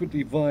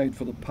frequently vied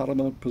for the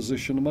paramount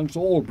position amongst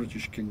all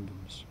British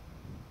kingdoms.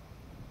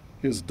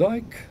 His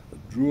dyke,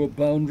 that drew a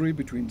boundary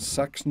between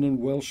Saxon and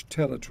Welsh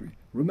territory,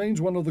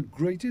 remains one of the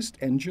greatest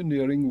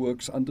engineering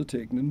works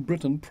undertaken in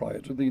Britain prior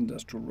to the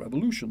Industrial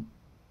Revolution,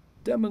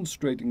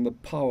 demonstrating the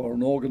power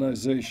and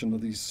organisation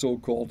of these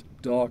so-called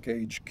Dark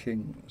Age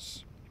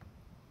kings.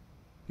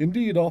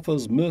 Indeed,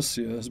 Offa's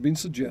Mercia has been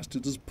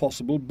suggested as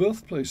possible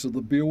birthplace of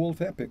the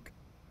Beowulf epic,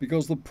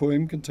 because the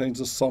poem contains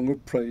a song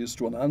of praise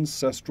to an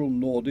ancestral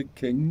Nordic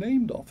king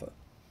named Offa.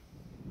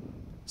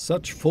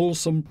 Such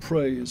fulsome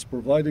praise,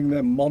 providing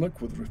their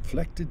monarch with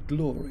reflected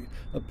glory,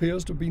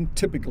 appears to have been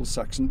typical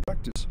Saxon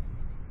practice.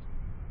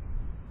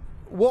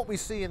 What we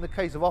see in the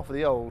case of Offa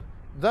the Old,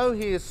 though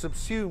he is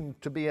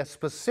subsumed to be a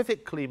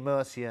specifically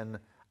Mercian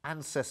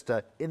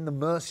ancestor in the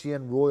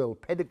Mercian royal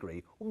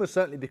pedigree, almost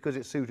certainly because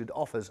it suited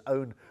Offa's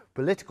own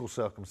political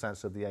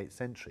circumstance of the 8th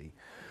century,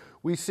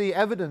 we see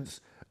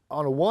evidence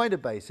on a wider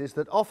basis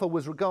that Offa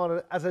was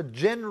regarded as a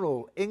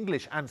general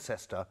English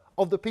ancestor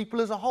of the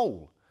people as a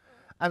whole.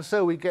 And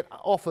so we get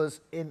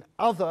Offas in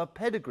other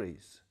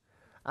pedigrees.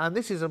 And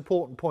this is an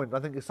important point,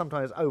 I think is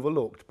sometimes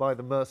overlooked by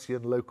the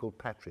Mercian local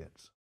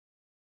patriots.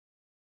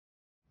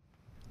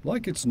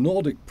 Like its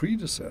Nordic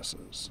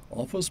predecessors,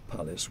 Offa's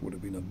palace would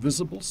have been a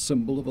visible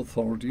symbol of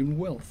authority and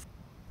wealth,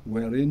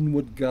 wherein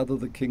would gather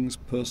the king's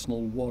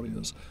personal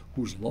warriors,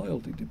 whose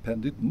loyalty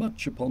depended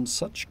much upon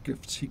such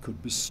gifts he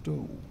could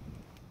bestow.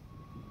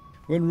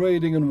 When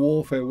raiding and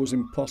warfare was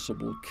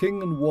impossible,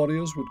 king and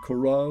warriors would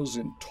carouse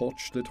in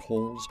torch-lit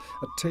halls,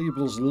 at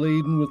tables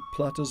laden with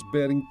platters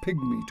bearing pig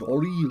meat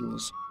or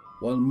eels,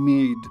 while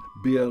mead,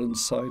 beer and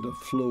cider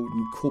flowed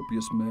in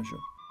copious measure.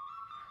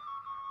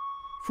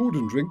 Food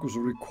and drink was a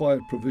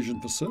required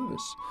provision for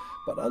service,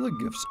 but other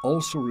gifts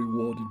also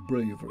rewarded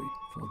bravery,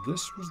 for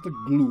this was the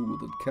glue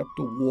that kept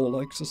a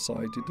warlike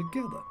society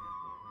together.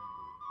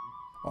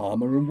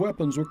 Armour and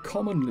weapons were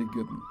commonly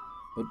given,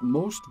 but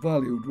most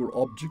valued were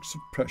objects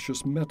of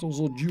precious metals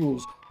or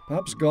jewels,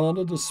 perhaps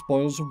garnered as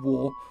spoils of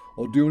war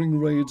or during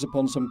raids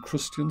upon some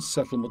Christian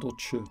settlement or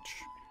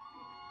church.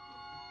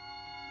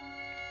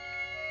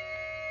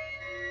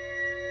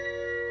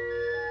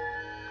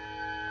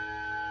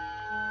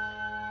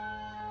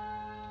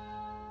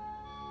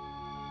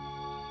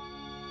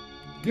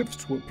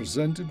 Gifts were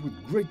presented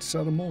with great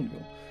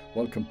ceremonial,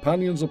 while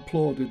companions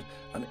applauded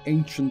and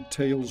ancient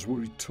tales were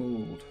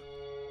retold.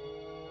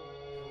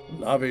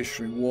 Lavish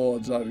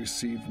rewards I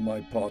received for my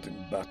part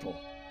in battle,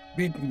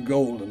 beaten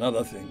gold and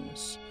other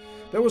things.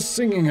 There was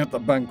singing at the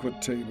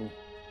banquet table.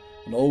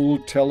 An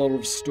old teller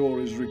of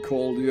stories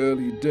recalled the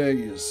early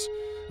days.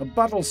 A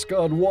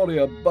battle-scarred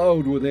warrior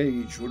bowed with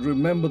age would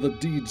remember the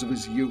deeds of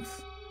his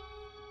youth.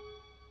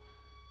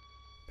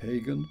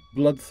 Pagan,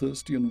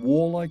 bloodthirsty and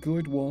warlike though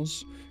it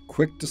was,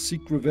 quick to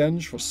seek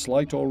revenge for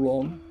slight or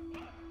wrong.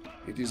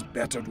 It is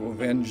better to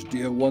avenge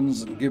dear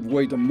ones than give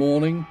way to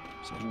mourning,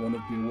 said one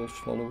of Beowulf's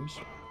followers.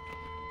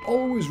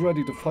 Always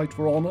ready to fight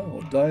for honour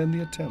or die in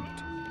the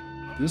attempt.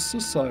 This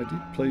society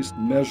placed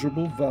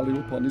measurable value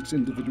upon its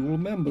individual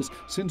members,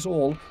 since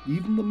all,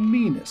 even the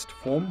meanest,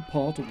 formed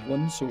part of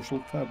one social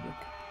fabric.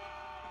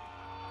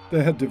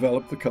 They had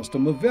developed the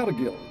custom of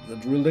vergil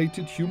that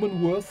related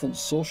human worth and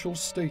social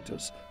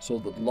status, so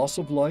that loss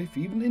of life,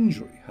 even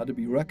injury, had to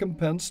be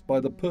recompensed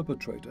by the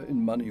perpetrator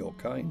in money or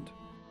kind.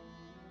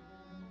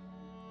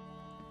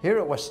 Here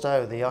at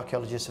Westow, the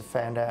archaeologists have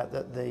found out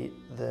that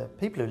the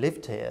people who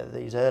lived here,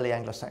 these early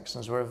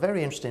Anglo-Saxons, were a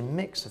very interesting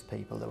mix of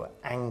people. There were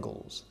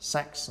Angles,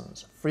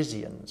 Saxons,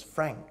 Frisians,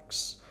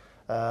 Franks,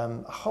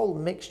 a whole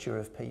mixture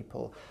of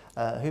people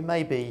who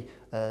may be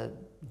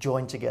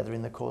joined together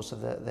in the course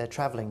of their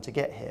travelling to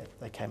get here.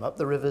 They came up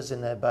the rivers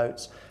in their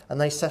boats and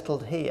they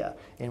settled here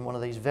in one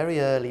of these very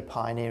early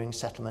pioneering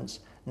settlements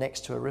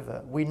next to a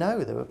river. We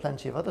know there were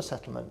plenty of other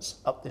settlements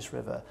up this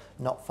river,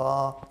 not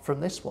far from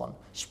this one,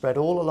 spread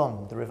all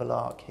along the River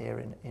Lark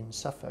here in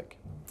Suffolk.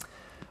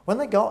 When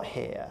they got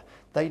here,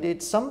 they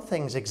did some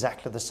things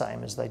exactly the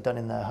same as they'd done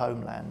in their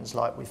homelands,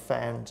 like we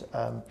found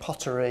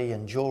pottery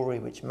and jewellery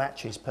which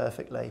matches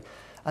perfectly,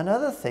 and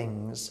other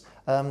things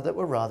that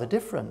were rather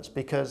different,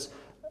 because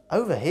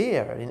over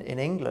here in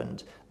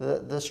England,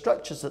 the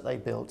structures that they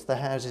built, the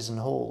houses and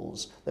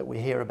halls that we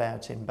hear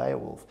about in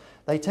Beowulf,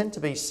 they tend to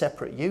be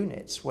separate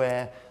units,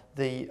 where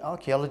the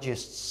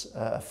archaeologists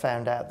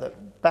found out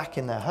that back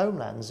in their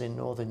homelands in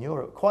Northern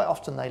Europe, quite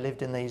often they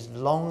lived in these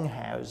long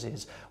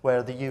houses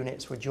where the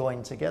units were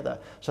joined together.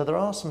 So there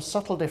are some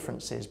subtle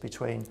differences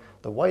between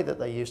the way that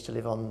they used to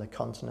live on the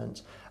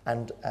continent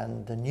and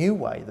the new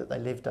way that they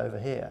lived over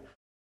here.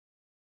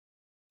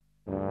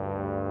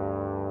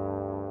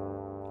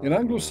 In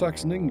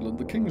Anglo-Saxon England,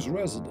 the king's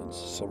residence,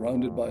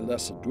 surrounded by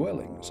lesser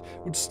dwellings,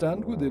 would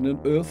stand within an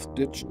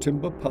earth-ditched,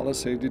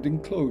 timber-palisaded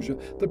enclosure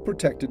that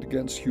protected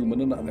against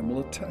human and animal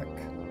attack.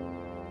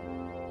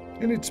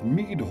 In its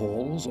mead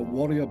halls, a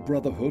warrior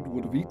brotherhood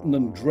would have eaten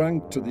and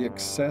drank to the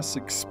excess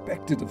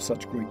expected of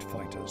such great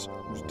fighters,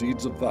 whose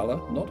deeds of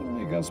valour, not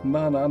only against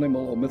man,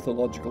 animal, or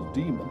mythological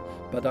demon,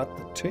 but at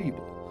the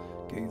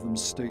table, gave them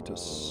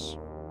status.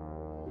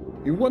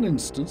 In one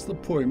instance, the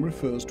poem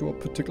refers to a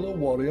particular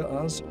warrior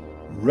as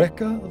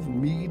wrecker of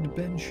mead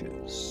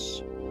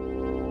benches.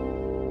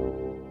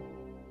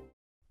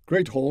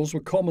 Great halls were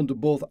common to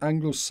both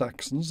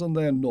Anglo-Saxons and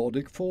their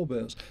Nordic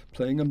forebears,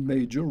 playing a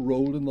major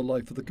role in the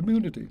life of the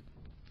community.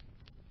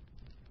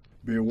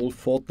 Beowulf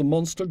fought the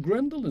monster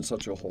Grendel in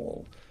such a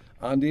hall,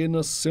 and in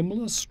a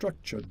similar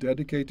structure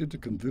dedicated to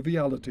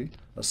conviviality,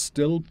 a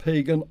still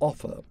pagan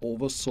Offa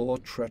oversaw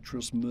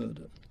treacherous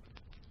murder.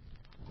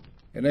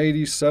 In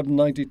AD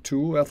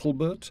 792,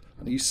 Ethelbert,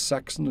 an East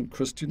Saxon and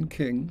Christian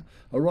king,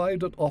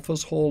 arrived at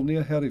Offa's hall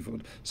near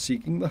Hereford,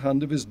 seeking the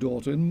hand of his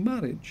daughter in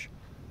marriage,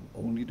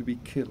 only to be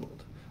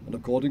killed, and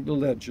according to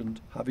legend,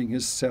 having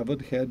his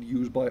severed head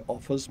used by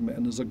Offa's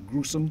men as a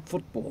gruesome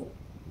football.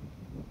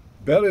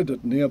 Buried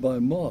at nearby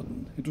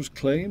Marden, it was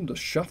claimed a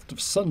shaft of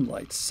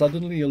sunlight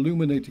suddenly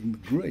illuminating the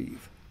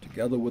grave,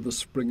 together with a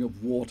spring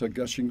of water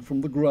gushing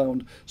from the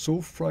ground,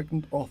 so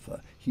frightened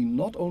Offa, he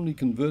not only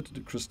converted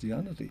to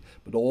Christianity,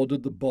 but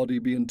ordered the body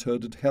be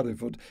interred at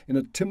Hereford in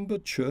a timber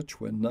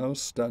church where now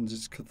stands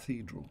its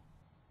cathedral.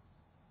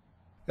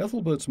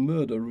 Ethelbert's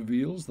murder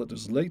reveals that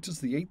as late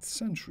as the 8th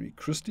century,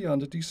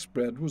 Christianity's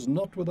spread was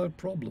not without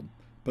problem.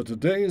 But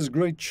today's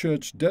great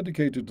church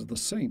dedicated to the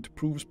saint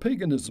proves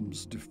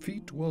paganism's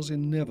defeat was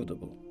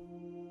inevitable.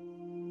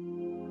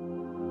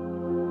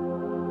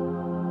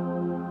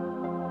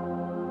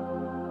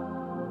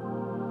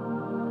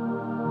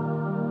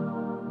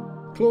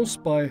 Close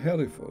by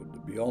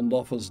Hereford, beyond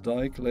Offa's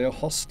Dyke, lay a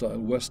hostile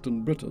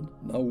western Britain,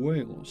 now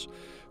Wales,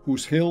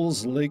 whose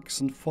hills,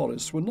 lakes and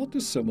forests were not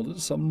dissimilar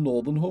to some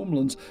northern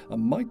homelands,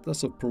 and might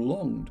thus have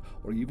prolonged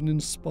or even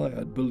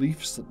inspired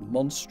beliefs that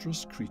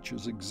monstrous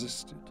creatures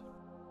existed.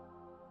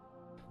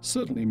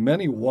 Certainly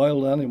many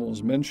wild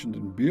animals mentioned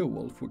in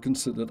Beowulf were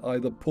considered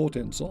either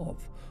portents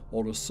of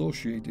or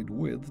associated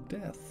with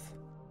death.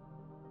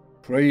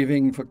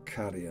 Craving for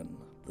carrion,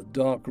 the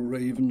dark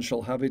raven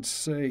shall have its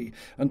say,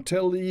 and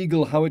tell the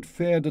eagle how it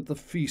fared at the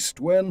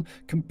feast, when,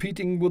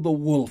 competing with the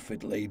wolf,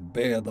 it laid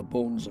bare the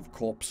bones of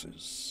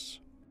corpses.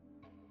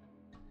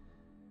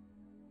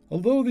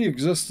 Although the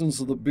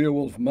existence of the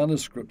Beowulf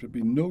manuscript had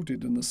been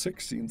noted in the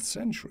 16th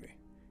century,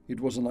 it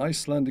was an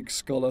Icelandic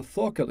scholar,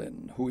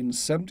 Thorkelin, who in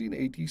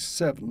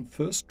 1787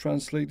 first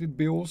translated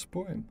Beowulf's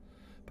poem,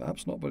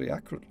 perhaps not very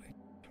accurately,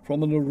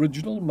 from an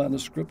original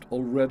manuscript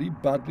already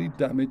badly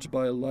damaged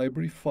by a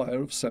library fire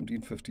of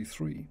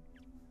 1753.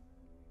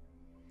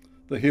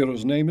 The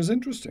hero's name is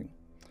interesting.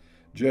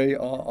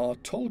 J.R.R.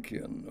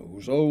 Tolkien,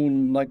 whose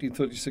own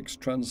 1936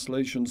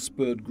 translation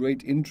spurred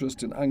great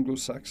interest in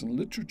Anglo-Saxon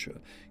literature,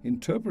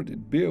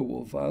 interpreted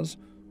Beowulf as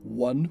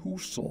one who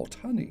sought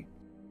honey.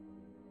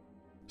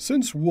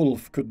 Since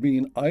wolf could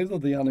mean either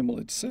the animal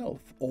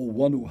itself or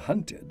one who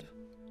hunted,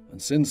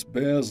 and since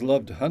bears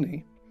loved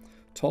honey,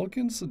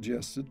 Tolkien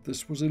suggested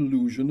this was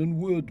illusion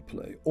and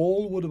wordplay.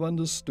 All would have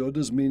understood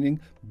as meaning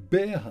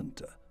bear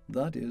hunter,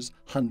 that is,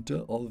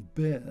 hunter of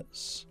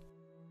bears.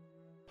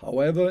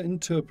 However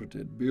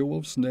interpreted,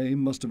 Beowulf's name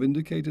must have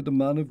indicated a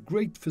man of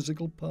great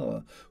physical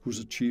power whose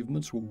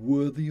achievements were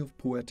worthy of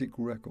poetic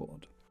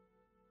record.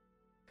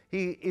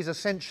 He is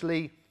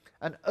essentially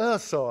an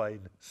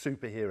ursine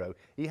superhero.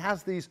 He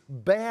has these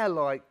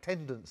bear-like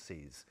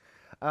tendencies,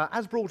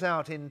 as brought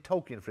out in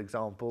Tolkien, for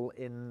example,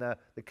 in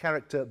the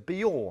character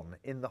Beorn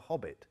in The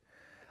Hobbit.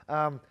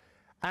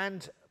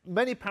 And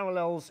many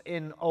parallels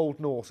in Old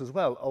Norse as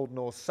well. Old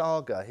Norse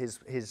saga,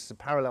 his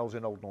parallels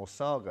in Old Norse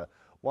saga,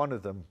 one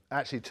of them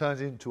actually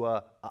turns into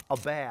a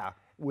bear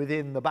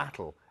within the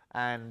battle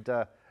and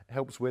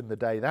helps win the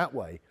day that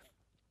way.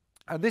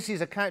 And this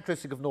is a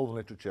characteristic of Northern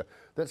literature,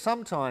 that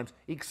sometimes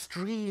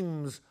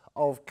extremes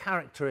of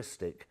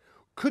characteristic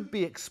could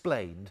be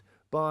explained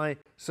by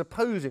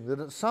supposing that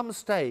at some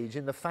stage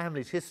in the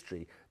family's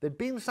history there'd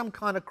been some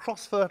kind of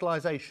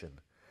cross-fertilisation.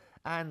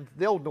 And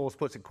the Old Norse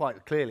puts it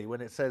quite clearly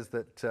when it says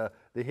that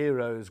the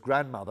hero's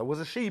grandmother was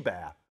a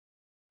she-bear.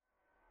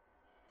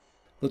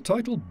 The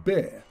title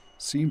bear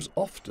seems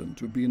often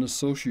to have been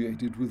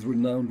associated with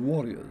renowned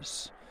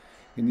warriors.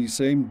 In these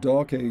same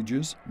dark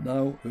ages,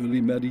 now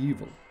early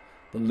medieval,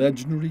 the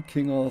legendary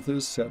King Arthur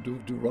is said to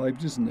have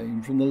derived his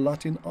name from the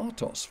Latin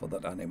artos for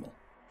that animal.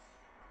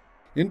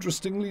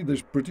 Interestingly,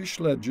 this British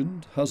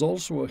legend has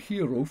also a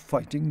hero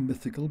fighting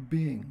mythical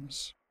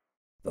beings.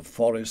 The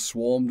forest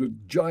swarmed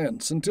with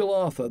giants until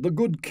Arthur, the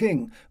good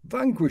king,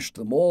 vanquished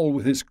them all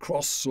with his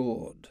cross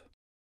sword.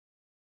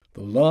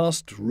 The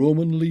last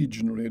Roman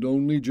legionary had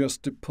only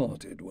just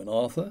departed when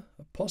Arthur,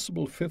 a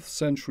possible 5th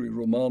century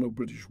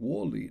Romano-British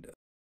war leader,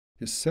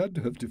 is said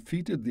to have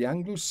defeated the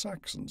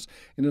Anglo-Saxons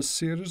in a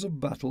series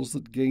of battles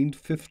that gained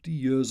 50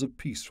 years of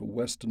peace for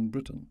Western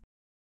Britain.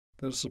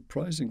 There are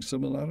surprising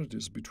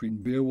similarities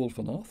between Beowulf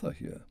and Arthur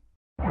here.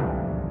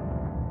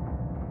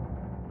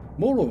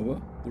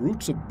 Moreover, the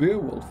roots of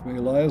Beowulf may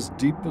lie as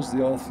deep as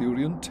the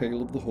Arthurian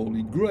tale of the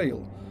Holy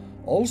Grail,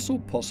 also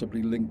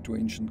possibly linked to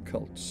ancient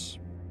cults.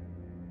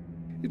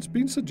 It's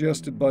been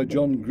suggested by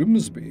John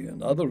Grimsby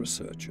and other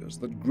researchers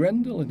that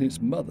Grendel and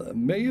his mother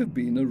may have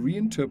been a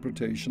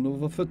reinterpretation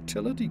of a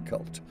fertility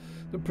cult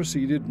that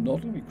preceded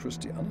not only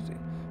Christianity,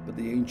 but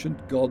the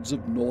ancient gods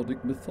of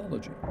Nordic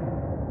mythology.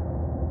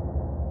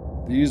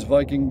 These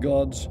Viking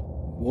gods,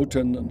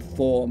 Wotan and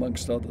Thor,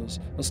 amongst others,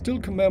 are still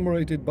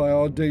commemorated by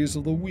our days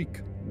of the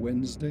week,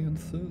 Wednesday and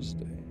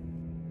Thursday.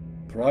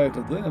 Prior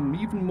to them,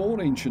 even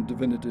more ancient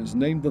divinities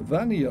named the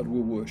Vanir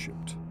were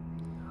worshipped.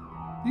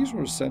 These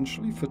were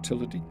essentially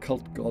fertility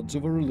cult gods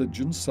of a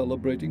religion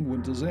celebrating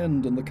winter's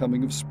end and the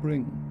coming of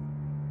spring.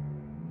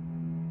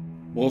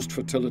 Most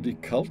fertility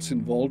cults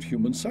involved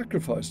human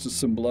sacrifice to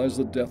symbolize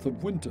the death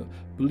of winter,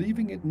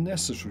 believing it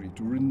necessary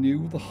to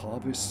renew the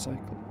harvest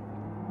cycle.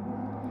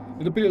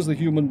 It appears the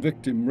human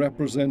victim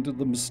represented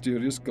the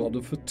mysterious god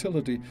of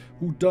fertility,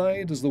 who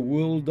died as the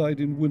world died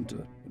in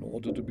winter in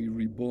order to be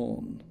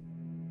reborn.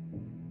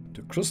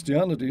 To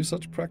Christianity,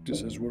 such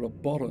practices were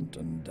abhorrent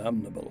and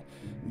damnable,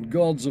 and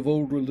gods of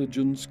old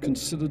religions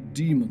considered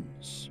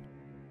demons.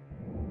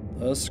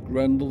 Thus,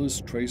 Grendel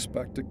is traced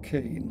back to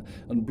Cain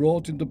and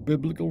brought into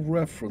biblical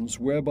reference,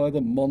 whereby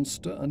the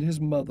monster and his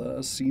mother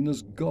are seen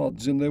as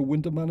gods in their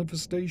winter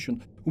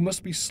manifestation, who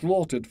must be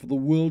slaughtered for the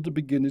world to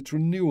begin its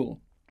renewal.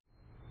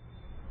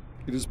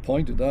 It is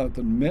pointed out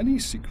that many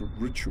secret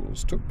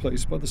rituals took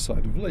place by the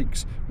side of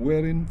lakes,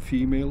 wherein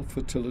female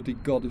fertility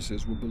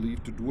goddesses were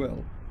believed to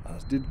dwell,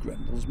 as did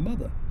Grendel's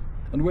mother,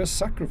 and where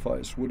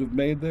sacrifice would have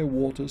made their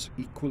waters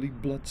equally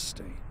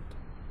blood-stained.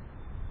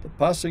 The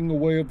passing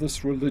away of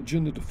this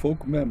religion into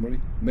folk memory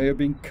may have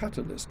been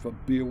catalyst for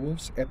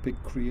Beowulf's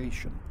epic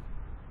creation.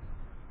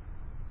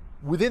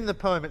 Within the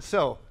poem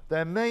itself,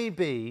 there may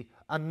be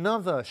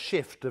another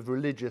shift of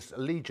religious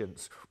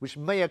allegiance which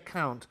may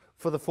account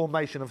for the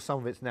formation of some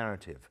of its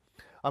narrative.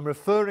 I'm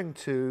referring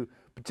to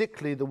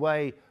particularly the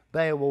way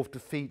Beowulf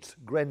defeats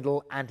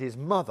Grendel and his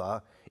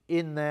mother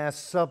in their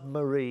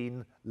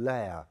submarine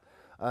lair.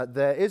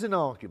 There is an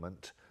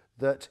argument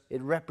that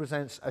it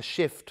represents a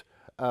shift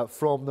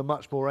from the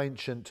much more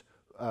ancient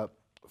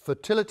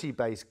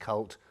fertility-based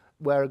cult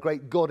where a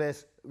great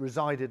goddess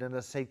resided in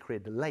a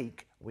sacred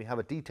lake. We have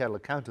a detailed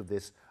account of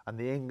this and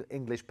the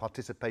English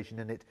participation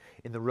in it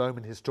in the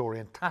Roman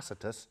historian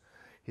Tacitus,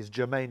 his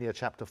Germania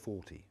chapter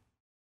 40.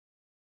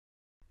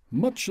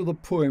 Much of the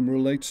poem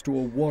relates to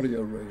a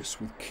warrior race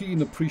with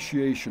keen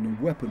appreciation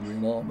of weaponry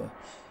and armour.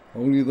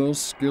 Only those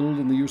skilled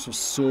in the use of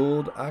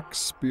sword, axe,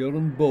 spear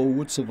and bow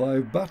would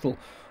survive battle,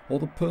 or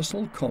the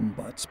personal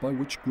combats by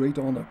which great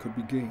honour could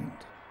be gained.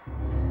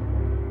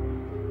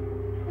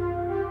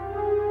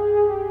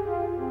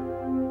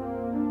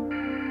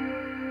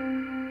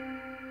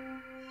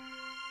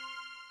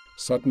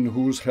 Sutton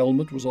Hoo's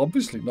helmet was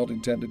obviously not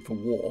intended for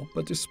war,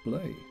 but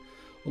display,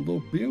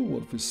 although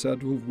Beowulf is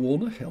said to have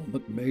worn a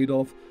helmet made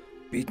of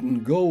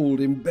beaten gold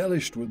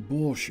embellished with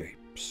boar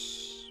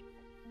shapes.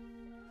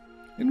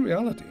 In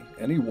reality,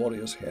 any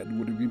warrior's head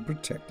would have been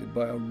protected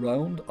by a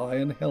round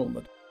iron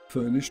helmet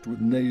furnished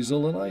with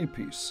nasal and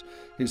eyepiece,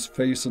 his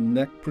face and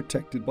neck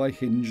protected by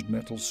hinged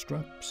metal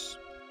straps.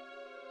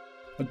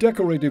 A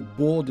decorative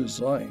boar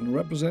design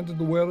represented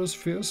the wearer's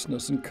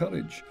fierceness and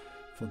courage,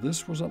 for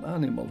this was an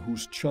animal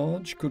whose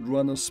charge could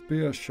run a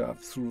spear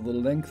shaft through the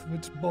length of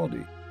its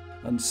body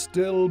and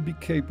still be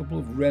capable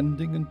of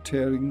rending and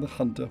tearing the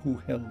hunter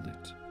who held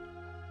it.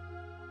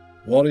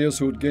 Warriors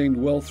who had gained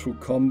wealth through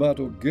combat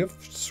or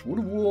gifts would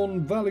have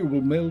worn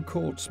valuable mail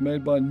coats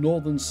made by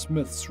northern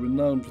smiths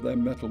renowned for their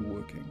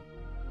metalworking.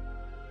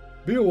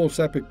 Beowulf's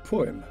epic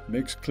poem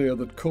makes clear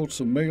that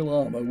coats of mail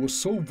armour were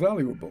so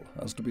valuable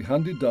as to be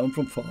handed down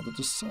from father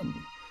to son,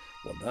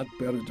 while that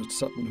buried at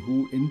Sutton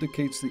Hoo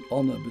indicates the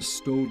honour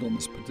bestowed on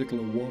this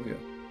particular warrior.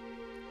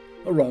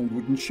 A round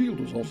wooden shield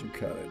was also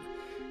carried,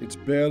 its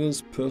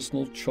bearer's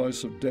personal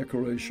choice of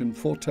decoration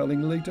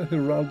foretelling later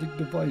heraldic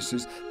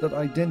devices that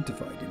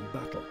identified in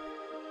battle.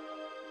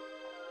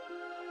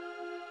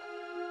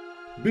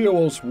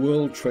 Beowulf's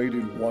world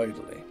traded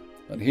widely,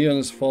 and he and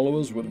his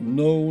followers would have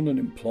known and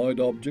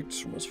employed objects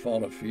from as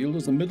far afield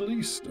as the Middle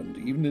East and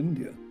even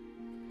India.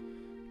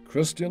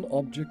 Christian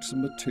objects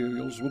and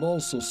materials would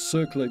also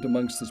circulate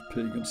amongst this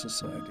pagan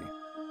society.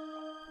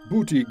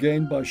 Booty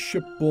gained by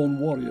ship-borne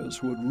warriors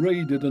who had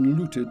raided and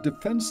looted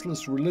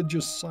defenseless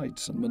religious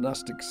sites and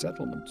monastic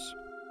settlements.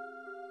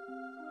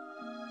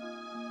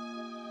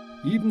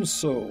 Even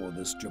so,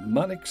 this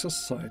Germanic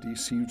society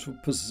seems to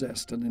have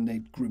possessed an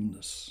innate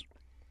grimness.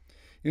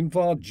 In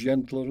far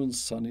gentler and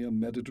sunnier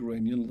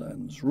Mediterranean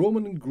lands,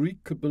 Roman and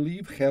Greek could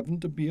believe heaven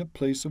to be a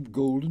place of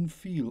golden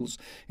fields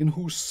in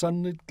whose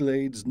sunlit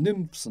glades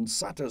nymphs and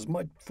satyrs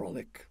might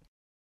frolic.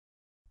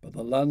 But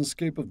the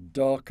landscape of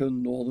darker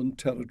northern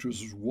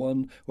territories was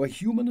one where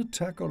human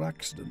attack or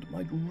accident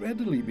might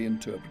readily be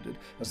interpreted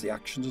as the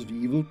actions of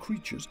evil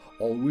creatures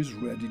always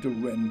ready to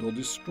rend or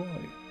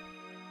destroy.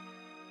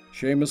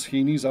 Seamus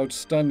Heaney's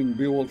outstanding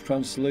Beowulf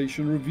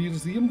translation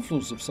reveals the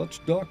influence of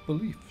such dark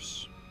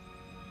beliefs.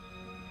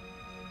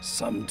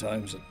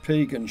 Sometimes at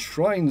pagan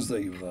shrines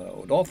they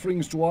vowed,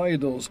 offerings to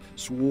idols,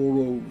 swore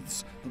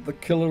oaths that the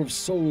killer of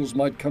souls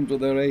might come to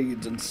their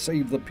aid and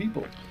save the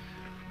people.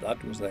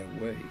 That was their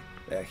way,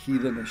 their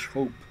heathenish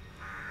hope.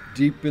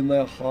 Deep in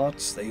their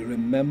hearts they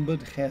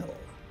remembered hell.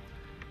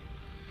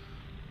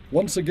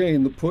 Once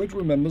again, the poet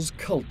remembers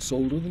cults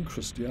older than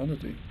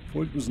Christianity,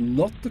 for it was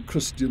not the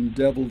Christian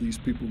devil these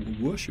people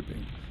were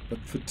worshipping,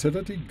 that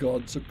fertility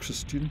gods a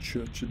Christian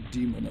church had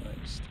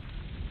demonized.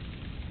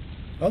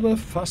 Other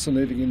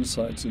fascinating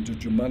insights into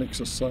Germanic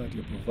society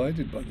are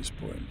provided by this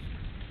poem.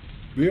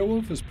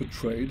 Beowulf is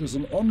portrayed as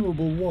an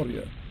honourable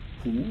warrior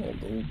who,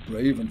 although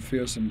brave and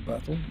fierce in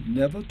battle,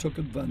 never took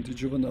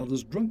advantage of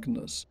another's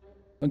drunkenness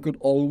and could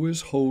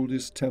always hold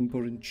his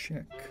temper in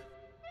check.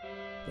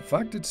 The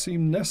fact it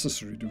seemed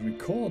necessary to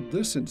record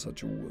this in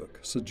such a work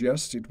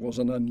suggests it was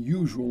an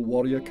unusual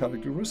warrior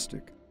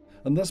characteristic,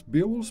 and thus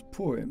Beowulf's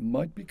poem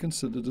might be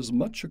considered as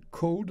much a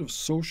code of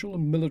social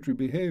and military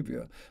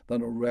behaviour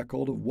than a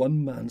record of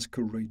one man's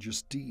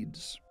courageous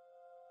deeds.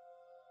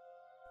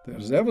 There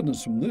is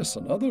evidence from this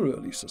and other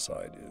early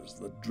societies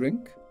that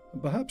drink,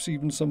 and perhaps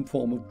even some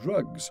form of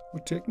drugs,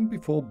 were taken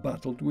before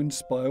battle to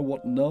inspire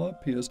what now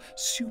appears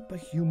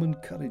superhuman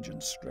courage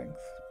and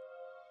strength.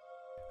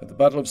 At the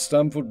Battle of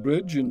Stamford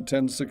Bridge in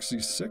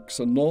 1066,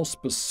 a Norse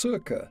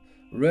berserker,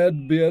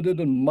 red-bearded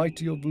and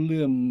mighty of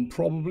limb,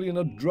 probably in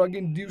a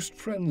drug-induced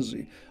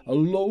frenzy,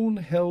 alone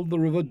held the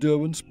River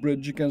Derwent's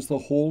bridge against the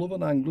whole of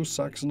an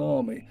Anglo-Saxon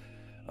army,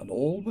 and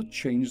all but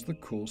changed the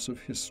course of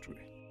history.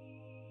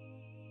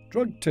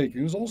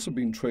 Drug-taking has also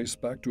been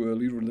traced back to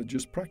early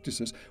religious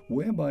practices,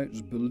 whereby it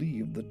was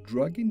believed that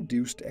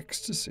drug-induced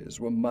ecstasies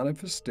were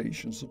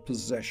manifestations of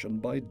possession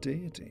by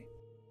deity.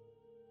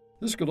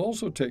 This could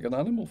also take an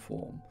animal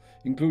form,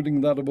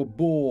 including that of a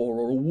boar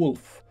or a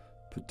wolf,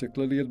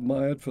 particularly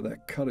admired for their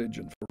courage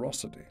and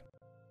ferocity.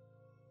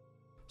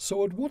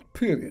 So at what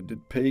period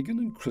did pagan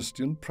and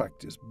Christian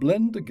practice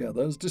blend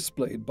together as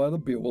displayed by the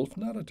Beowulf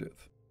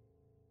narrative?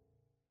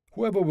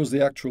 Whoever was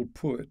the actual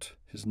poet,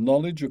 his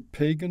knowledge of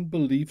pagan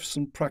beliefs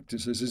and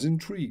practices is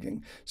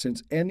intriguing,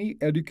 since any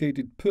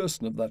educated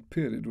person of that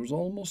period was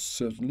almost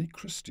certainly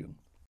Christian.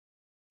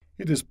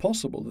 It is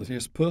possible that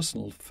his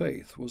personal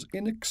faith was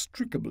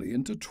inextricably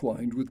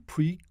intertwined with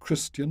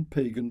pre-Christian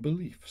pagan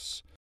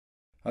beliefs,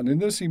 and in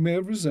this he may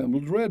have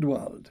resembled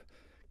Redwald,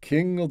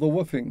 king of the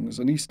Woofings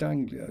in East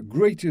Anglia,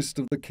 greatest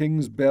of the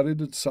kings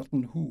buried at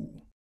Sutton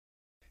Hoo.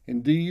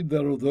 Indeed,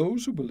 there are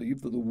those who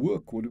believe that the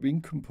work would have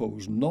been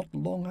composed not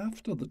long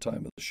after the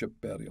time of the ship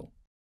burial.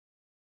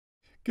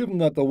 Given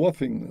that the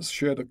Woofings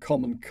shared a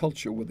common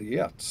culture with the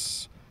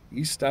Yeats,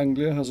 East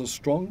Anglia has a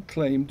strong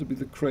claim to be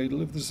the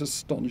cradle of this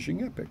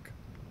astonishing epic.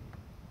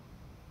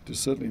 It is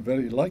certainly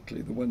very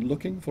likely that when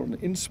looking for an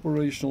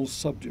inspirational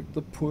subject,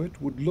 the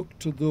poet would look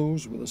to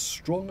those with a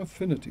strong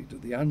affinity to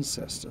the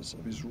ancestors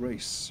of his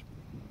race.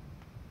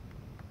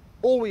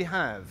 All we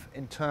have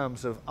in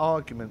terms of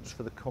arguments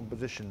for the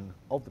composition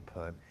of the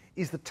poem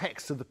is the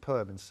text of the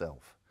poem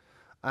itself.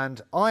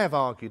 And I have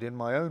argued in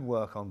my own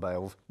work on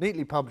Beowulf,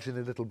 neatly published in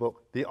the little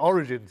book, The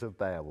Origins of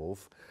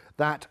Beowulf,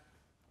 that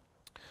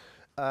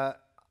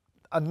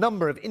a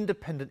number of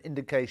independent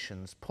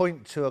indications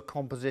point to a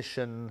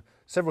composition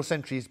several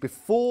centuries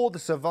before the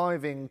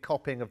surviving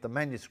copying of the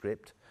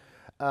manuscript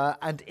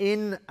and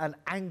in an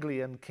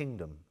Anglian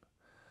kingdom.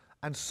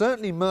 And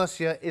certainly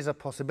Mercia is a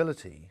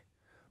possibility,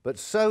 but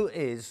so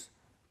is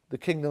the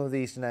kingdom of the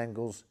Eastern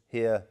Angles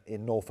here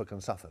in Norfolk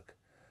and Suffolk.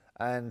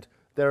 And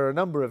there are a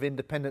number of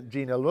independent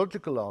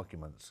genealogical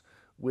arguments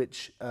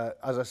which,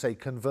 as I say,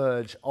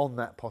 converge on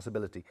that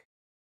possibility.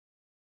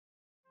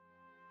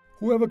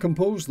 Whoever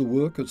composed the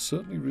work had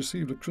certainly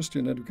received a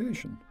Christian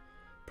education,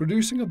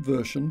 producing a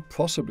version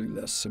possibly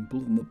less simple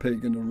than the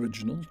pagan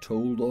original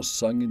told or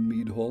sung in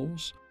mead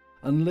halls,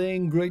 and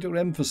laying greater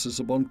emphasis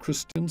upon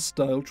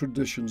Christian-style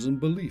traditions and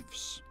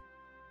beliefs.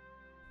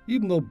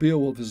 Even though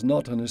Beowulf is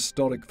not an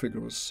historic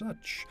figure as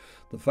such,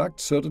 the fact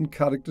certain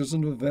characters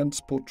and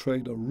events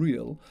portrayed are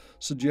real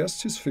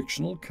suggests his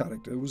fictional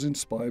character was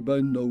inspired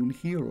by known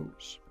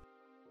heroes.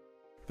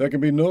 There can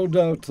be no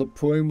doubt the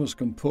poem was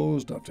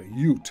composed after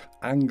Ute,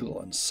 Anglo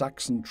and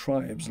Saxon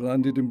tribes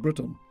landed in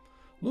Britain,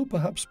 though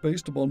perhaps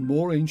based upon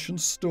more ancient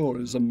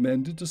stories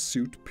amended to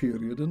suit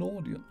period and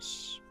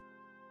audience.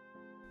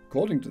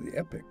 According to the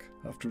epic,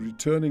 after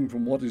returning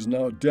from what is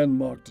now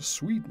Denmark to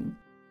Sweden,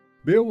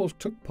 Beowulf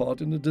took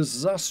part in a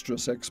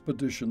disastrous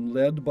expedition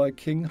led by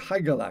King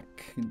Hygelac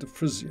into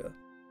Frisia,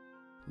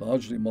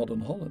 largely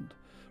modern Holland,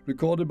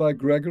 recorded by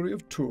Gregory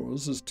of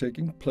Tours as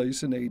taking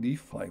place in AD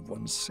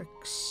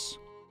 516.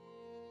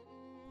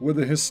 With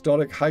the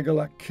historic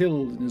Hygelac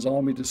killed and his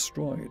army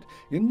destroyed,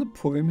 in the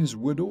poem his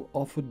widow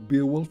offered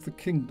Beowulf the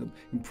kingdom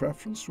in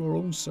preference to her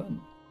own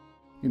son.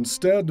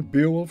 Instead,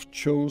 Beowulf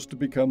chose to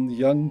become the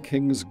young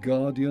king's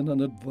guardian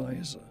and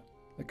advisor,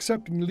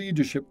 accepting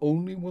leadership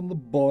only when the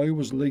boy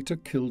was later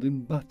killed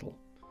in battle,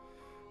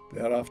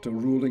 thereafter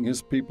ruling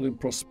his people in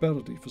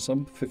prosperity for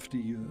some 50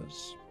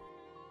 years.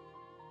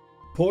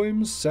 The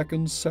poem's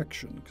second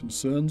section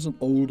concerns an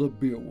older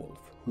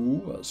Beowulf,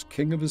 who, as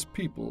king of his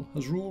people,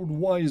 has ruled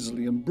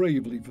wisely and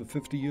bravely for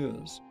 50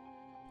 years,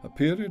 a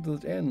period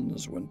that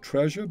ends when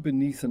treasure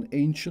beneath an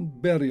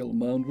ancient burial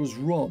mound was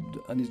robbed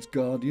and its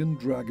guardian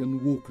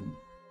dragon woken.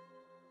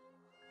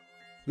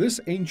 This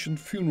ancient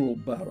funeral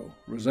barrow,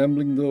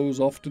 resembling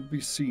those often to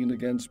be seen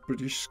against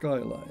British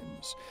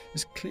skylines,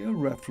 is clear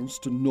reference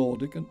to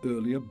Nordic and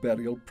earlier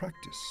burial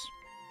practice.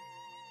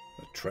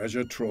 A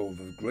treasure trove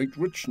of great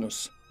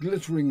richness,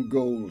 glittering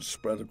gold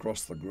spread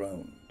across the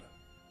ground.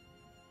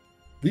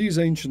 These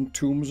ancient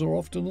tombs are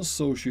often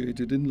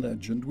associated in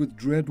legend with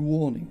dread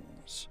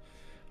warnings,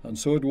 and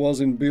so it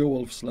was in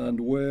Beowulf's land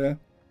where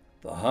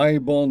the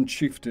high-born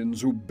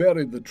chieftains who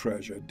buried the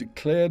treasure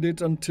declared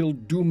it until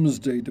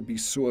doomsday to be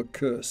so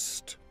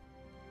accursed.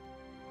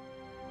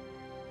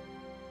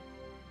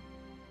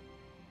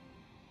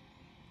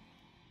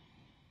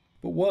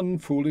 But one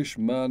foolish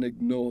man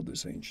ignored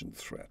this ancient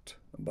threat,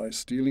 and by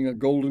stealing a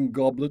golden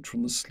goblet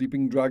from the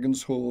sleeping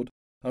dragon's hoard,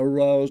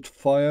 aroused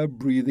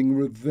fire-breathing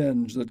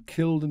revenge that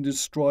killed and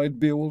destroyed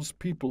Beowulf's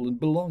people and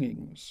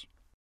belongings.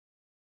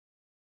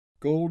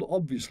 Gold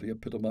obviously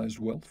epitomized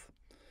wealth,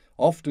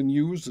 often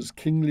used as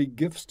kingly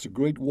gifts to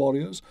great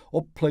warriors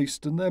or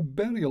placed in their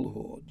burial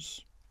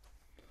hoards.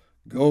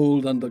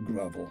 Gold under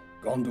gravel,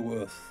 gone to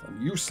earth,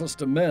 and useless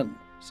to men,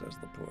 says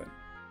the poem.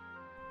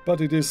 But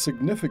it is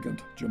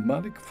significant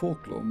Germanic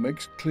folklore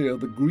makes clear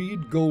the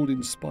greed gold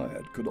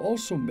inspired could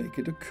also make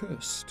it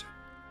accursed.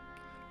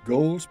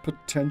 Gold's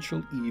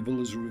potential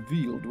evil is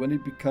revealed when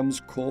it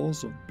becomes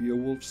cause of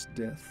Beowulf's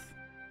death.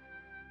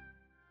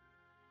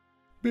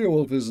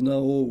 Beowulf is now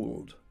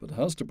old, but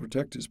has to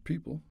protect his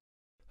people.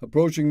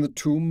 Approaching the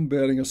tomb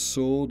bearing a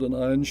sword and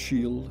iron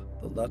shield,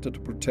 the latter to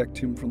protect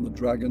him from the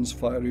dragon's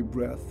fiery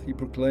breath, he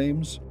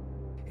proclaims,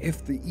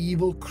 "If the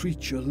evil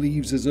creature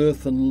leaves his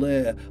earthen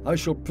lair, I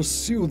shall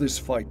pursue this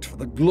fight for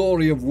the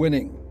glory of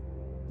winning."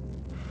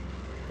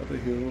 But the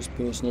hero's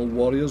personal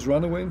warriors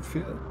ran away in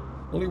fear,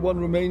 only one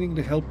remaining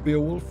to help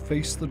Beowulf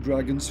face the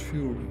dragon's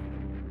fury.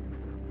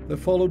 There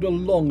followed a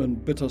long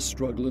and bitter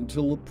struggle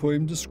until the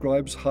poem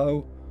describes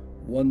how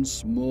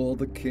once more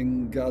the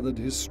king gathered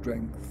his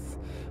strength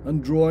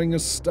and, drawing a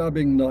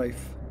stabbing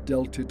knife,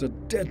 dealt it a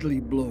deadly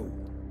blow.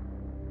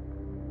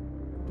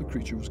 The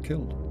creature was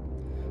killed,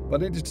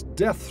 but in its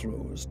death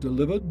throes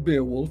delivered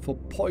Beowulf a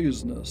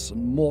poisonous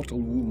and mortal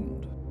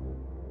wound.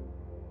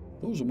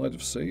 Those who might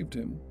have saved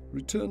him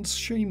returned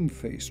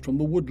shamefaced from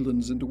the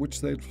woodlands into which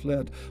they had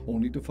fled,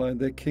 only to find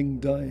their king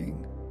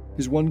dying,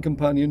 his one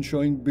companion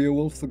showing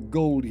Beowulf the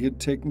gold he had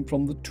taken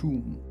from the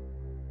tomb.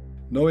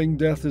 Knowing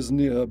death is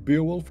near,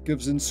 Beowulf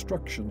gives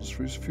instructions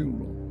for his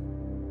funeral.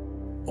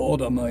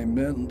 "Order my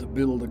men to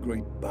build a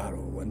great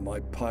barrow when my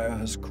pyre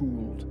has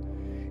cooled.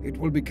 It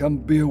will become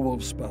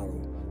Beowulf's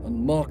barrow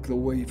and mark the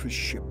way for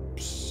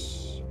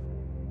ships."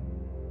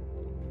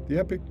 The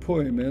epic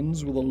poem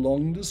ends with a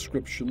long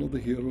description of the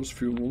hero's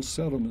funeral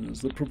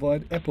ceremonies that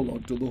provide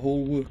epilogue to the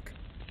whole work,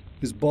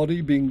 his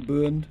body being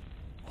burned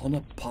on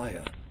a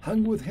pyre,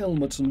 hung with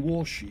helmets and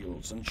war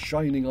shields and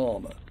shining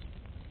armour,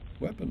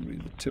 weaponry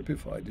that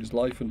typified his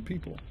life and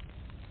people.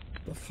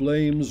 The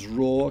flames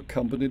roar,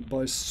 accompanied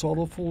by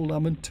sorrowful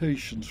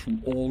lamentations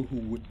from all who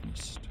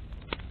witnessed.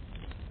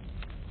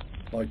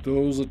 Like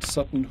those at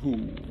Sutton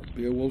Hoo,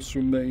 Beowulf's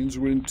remains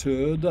were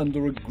interred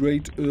under a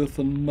great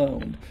earthen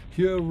mound,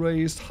 here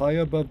raised high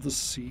above the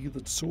sea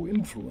that so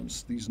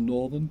influenced these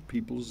northern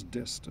people's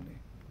destiny.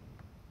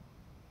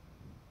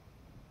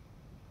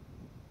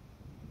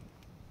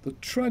 The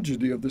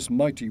tragedy of this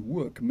mighty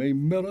work may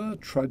mirror a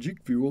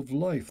tragic view of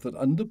life that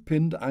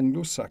underpinned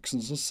Anglo-Saxon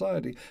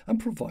society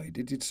and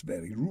provided its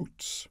very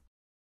roots.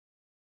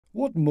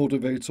 What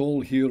motivates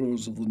all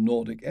heroes of the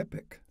Nordic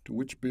epic, to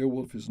which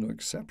Beowulf is no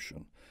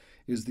exception,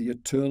 is the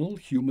eternal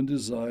human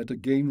desire to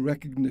gain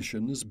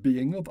recognition as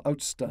being of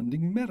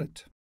outstanding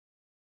merit.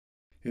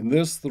 In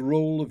this, the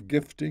role of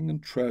gifting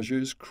and treasure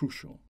is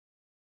crucial.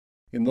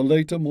 In the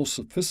later, more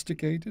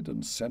sophisticated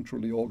and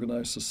centrally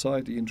organized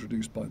society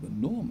introduced by the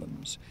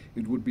Normans,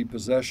 it would be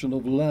possession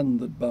of land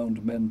that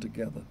bound men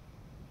together.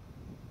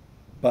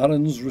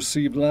 Barons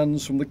received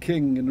lands from the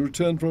king in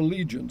return for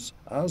allegiance,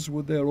 as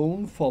would their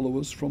own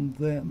followers from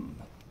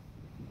them.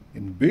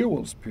 In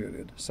Beowulf's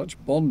period,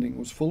 such bonding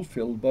was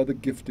fulfilled by the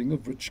gifting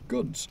of rich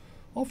goods,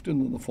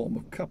 often in the form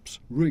of cups,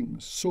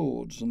 rings,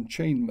 swords, and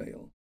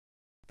chainmail.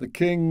 The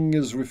king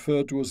is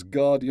referred to as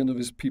guardian of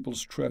his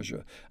people's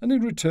treasure, and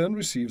in return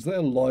receives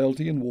their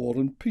loyalty in war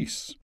and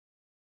peace.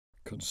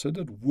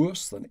 Considered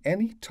worse than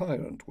any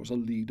tyrant was a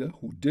leader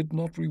who did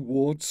not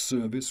reward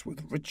service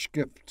with rich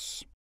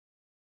gifts.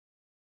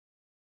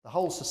 The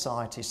whole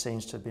society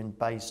seems to have been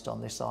based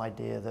on this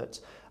idea that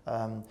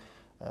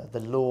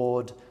the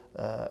Lord,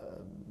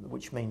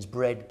 which means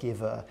bread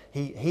giver,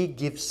 he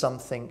gives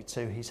something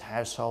to his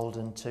household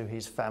and to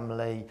his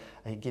family.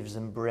 He gives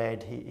them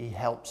bread, he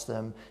helps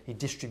them, he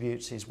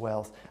distributes his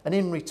wealth, and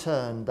in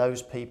return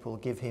those people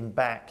give him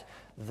back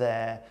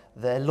their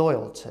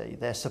loyalty,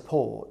 their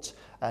support,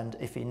 and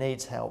if he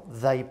needs help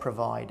they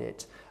provide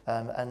it.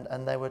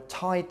 And they were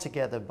tied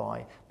together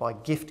by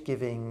gift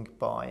giving,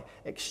 by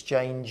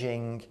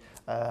exchanging,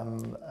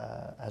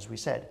 as we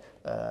said,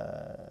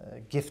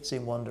 gifts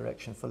in one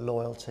direction for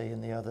loyalty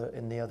in the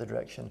other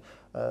direction.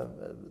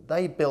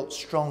 They built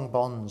strong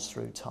bonds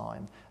through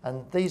time,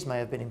 and these may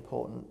have been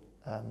important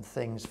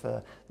things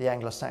for the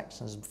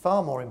Anglo-Saxons,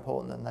 far more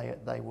important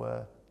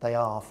than they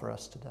are for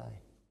us today.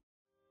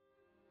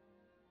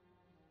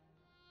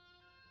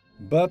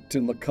 But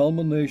in the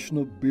culmination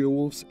of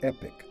Beowulf's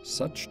epic,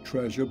 such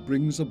treasure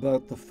brings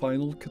about the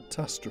final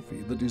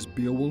catastrophe that is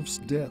Beowulf's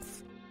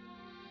death.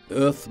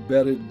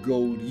 Earth-buried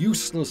gold,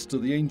 useless to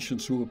the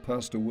ancients who have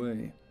passed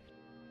away.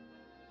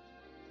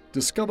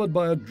 Discovered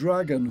by a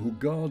dragon who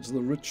guards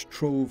the rich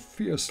trove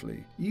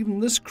fiercely,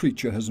 even this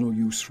creature has no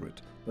use for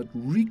it, but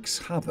wreaks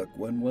havoc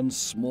when one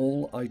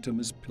small item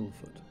is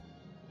pilfered.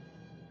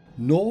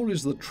 Nor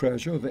is the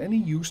treasure of any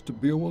use to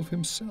Beowulf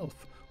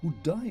himself, who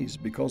dies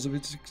because of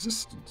its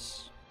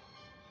existence.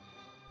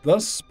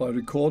 Thus, by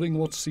recording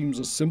what seems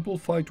a simple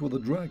fight with a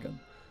dragon,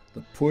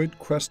 the poet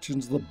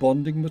questions the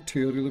bonding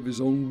material of his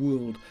own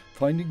world,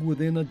 finding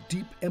within a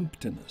deep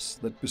emptiness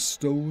that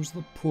bestows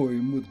the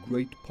poem with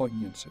great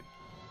poignancy.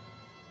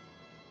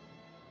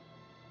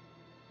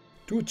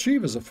 To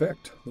achieve his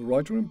effect, the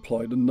writer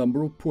employed a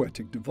number of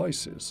poetic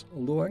devices,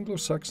 although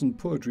Anglo-Saxon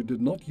poetry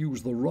did not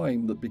use the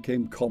rhyme that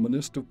became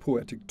commonest of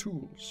poetic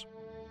tools.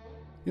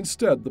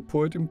 Instead, the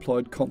poet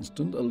employed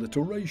constant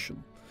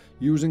alliteration,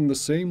 using the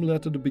same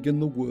letter to begin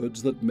the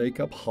words that make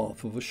up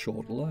half of a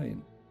short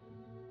line.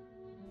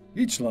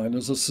 Each line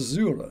is a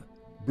caesura,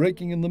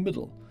 breaking in the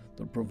middle,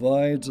 that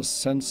provides a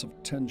sense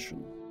of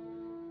tension.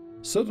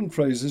 Certain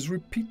phrases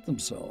repeat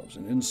themselves,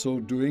 and in so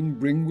doing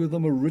bring with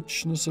them a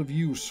richness of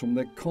use from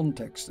their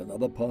context in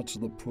other parts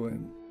of the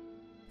poem.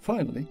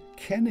 Finally,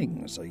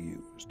 kennings are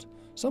used,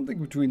 something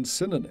between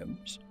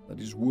synonyms, that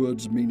is,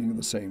 words meaning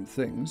the same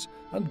things,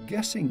 and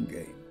guessing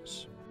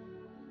games.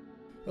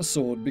 A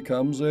sword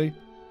becomes a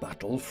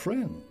battle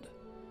friend.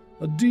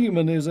 A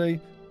demon is a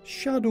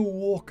shadow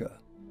walker,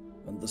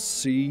 and the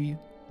sea,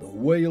 the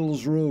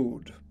whale's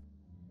road.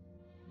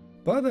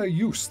 By their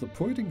use, the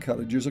poet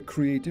encourages a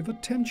creative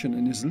attention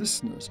in his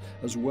listeners,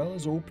 as well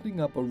as opening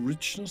up a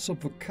richness of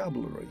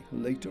vocabulary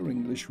later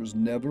English was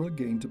never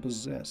again to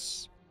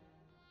possess.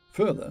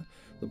 Further,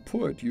 the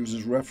poet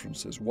uses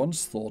references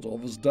once thought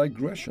of as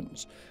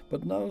digressions,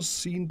 but now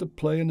seen to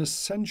play an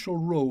essential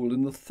role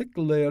in the thick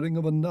layering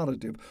of a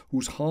narrative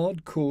whose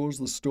hard core is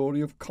the story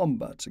of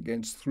combats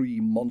against three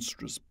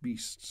monstrous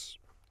beasts.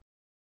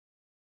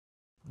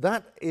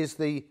 That is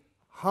the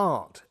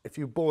heart, if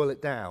you boil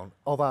it down,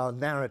 of our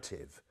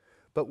narrative.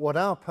 But what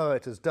our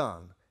poet has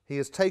done, he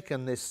has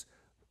taken this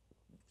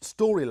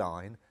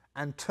storyline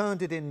and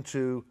turned it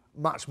into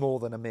much more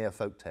than a mere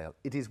folktale.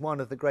 It is one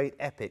of the great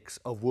epics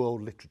of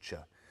world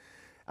literature.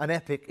 An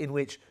epic in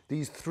which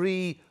these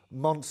three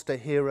monster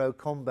hero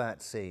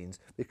combat scenes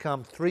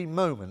become three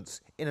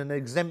moments in an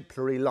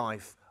exemplary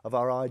life of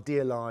our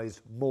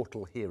idealised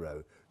mortal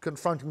hero,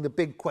 confronting the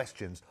big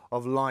questions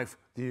of life,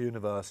 the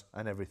universe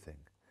and everything.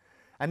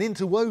 And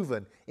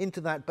interwoven into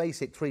that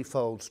basic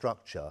threefold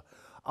structure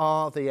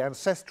are the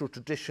ancestral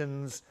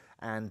traditions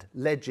and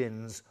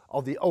legends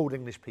of the Old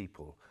English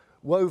people,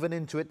 woven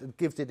into it that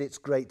gives it its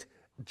great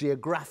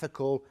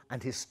geographical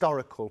and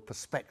historical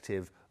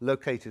perspective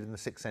located in the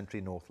 6th century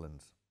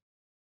Northlands.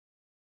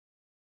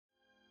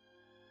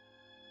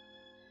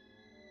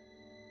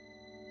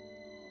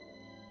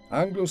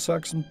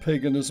 Anglo-Saxon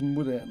paganism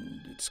would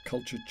end, its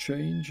culture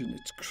change, and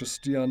its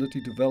Christianity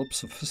develop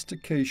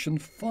sophistication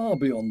far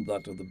beyond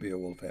that of the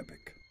Beowulf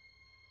epic.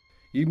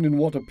 Even in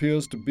what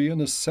appears to be an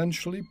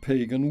essentially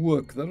pagan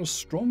work, there are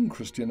strong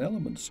Christian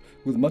elements,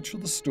 with much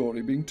of the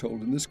story being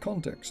told in this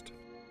context.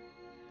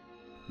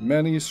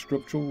 Many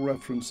scriptural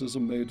references are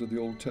made to the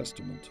Old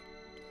Testament.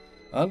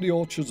 Andy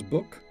Orchard's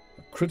book,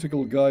 A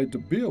Critical Guide to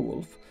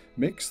Beowulf,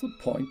 makes the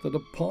point that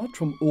apart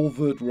from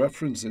overt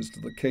references to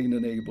the Cain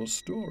and Abel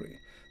story,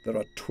 there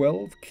are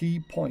 12 key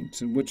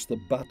points in which the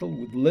battle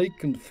with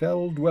lake and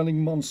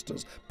fell-dwelling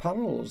monsters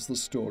parallels the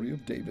story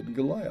of David and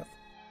Goliath.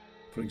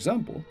 For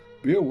example,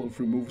 Beowulf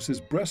removes his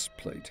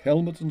breastplate,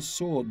 helmet and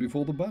sword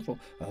before the battle,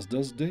 as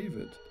does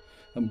David,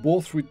 and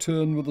both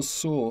return with the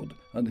sword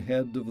and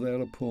head of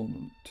their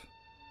opponent.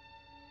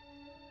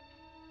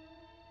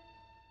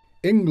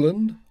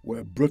 England,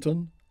 where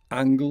Briton,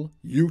 Angle,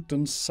 Ute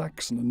and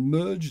Saxon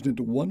merged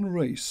into one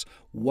race,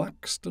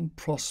 waxed and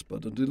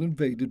prospered until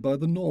invaded by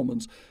the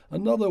Normans,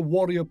 another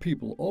warrior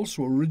people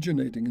also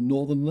originating in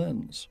northern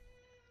lands.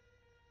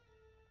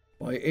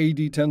 By AD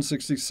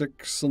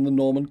 1066 and the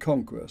Norman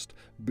conquest,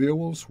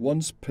 Beowulf's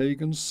once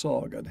pagan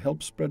saga had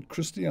helped spread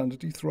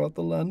Christianity throughout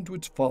the land to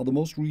its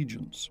farthermost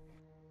regions.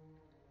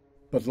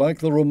 But like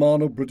the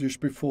Romano-British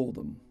before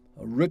them,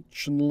 a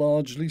rich and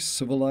largely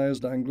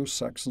civilized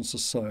Anglo-Saxon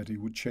society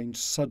would change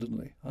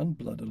suddenly and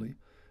bloodily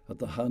at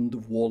the hand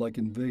of warlike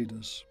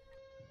invaders.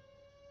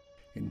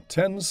 In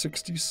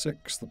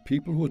 1066, the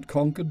people who had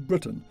conquered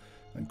Britain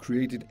and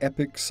created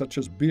epics such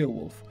as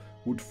Beowulf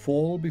would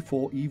fall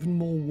before even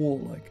more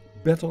warlike,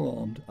 better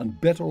armed and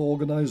better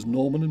organized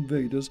Norman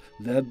invaders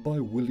led by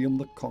William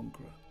the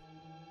Conqueror.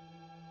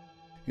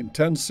 In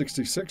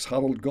 1066,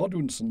 Harold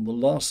Godwinson, the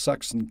last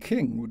Saxon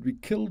king, would be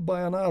killed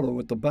by an arrow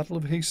at the Battle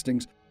of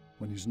Hastings,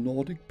 when his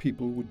Nordic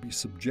people would be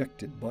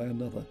subjected by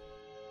another.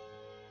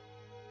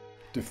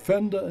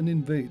 Defender and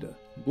invader,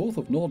 both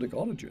of Nordic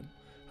origin,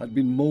 had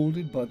been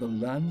moulded by the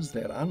lands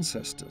their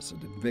ancestors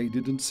had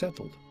invaded and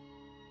settled.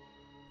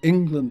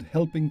 England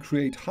helping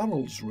create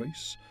Harold's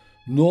race,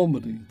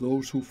 Normandy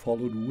those who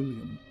followed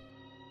William.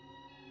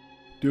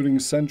 During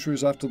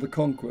centuries after the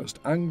conquest,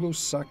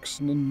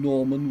 Anglo-Saxon and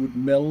Norman would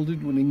meld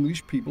into an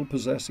English people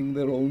possessing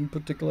their own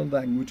particular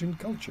language and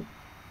culture.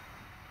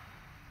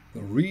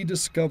 The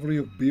rediscovery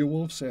of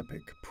Beowulf's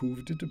epic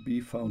proved it to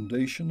be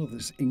foundation of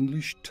this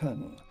English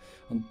tongue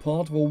and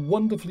part of a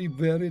wonderfully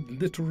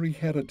varied literary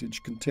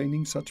heritage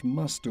containing such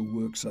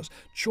masterworks as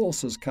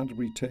Chaucer's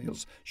Canterbury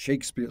Tales,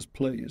 Shakespeare's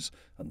plays,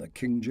 and the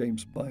King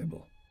James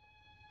Bible.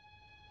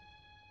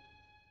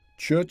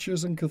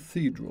 Churches and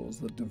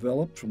cathedrals that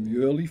developed from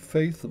the early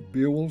faith of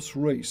Beowulf's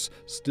race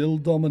still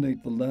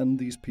dominate the land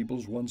these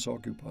peoples once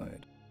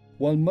occupied,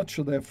 while much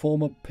of their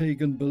former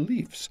pagan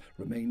beliefs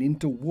remain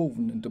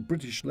interwoven into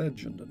British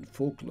legend and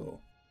folklore.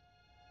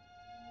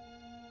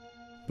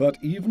 But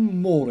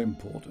even more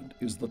important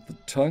is that the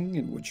tongue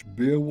in which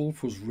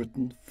Beowulf was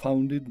written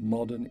founded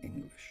modern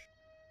English,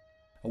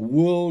 a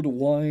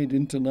worldwide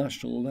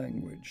international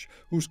language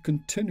whose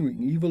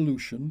continuing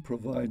evolution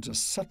provides a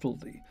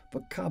subtlety,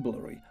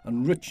 vocabulary,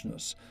 and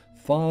richness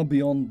far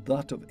beyond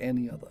that of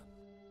any other.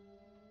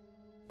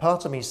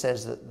 Part of me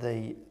says that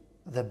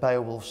the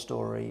Beowulf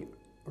story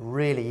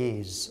really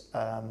is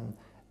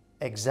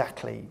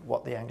exactly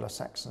what the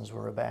Anglo-Saxons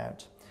were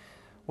about.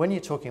 When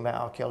you're talking about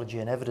archaeology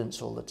and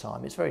evidence all the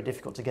time, it's very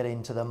difficult to get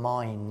into the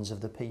minds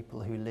of the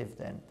people who lived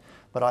then.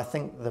 But I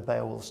think the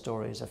Beowulf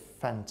story is a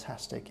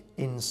fantastic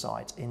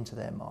insight into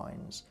their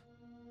minds.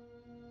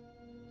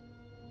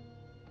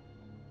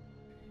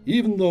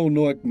 Even though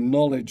no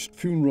acknowledged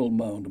funeral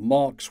mound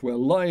marks where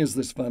lies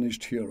this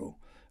vanished hero,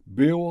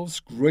 Beowulf's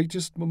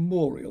greatest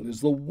memorial is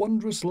the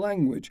wondrous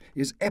language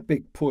his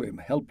epic poem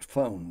helped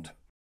found.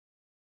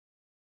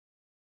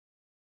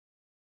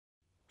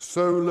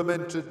 So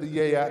lamented the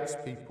Geats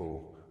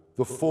people,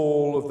 the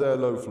fall of their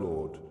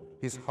loaf-lord,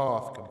 his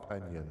hearth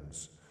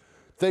companions.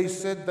 They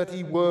said that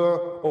he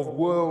were of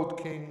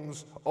world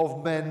kings,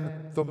 of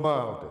men the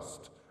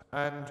mildest,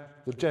 and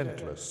the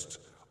gentlest,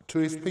 to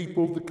his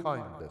people the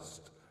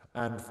kindest,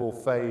 and for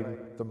fame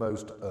the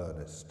most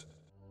earnest.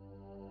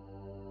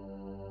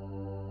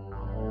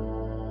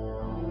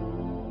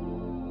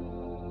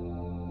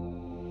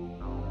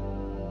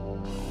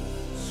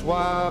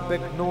 Swa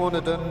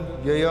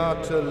begnornaden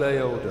Geata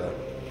leoda,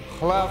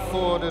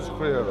 Chlaford is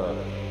grera,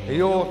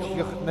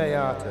 Eortjich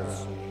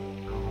neatas.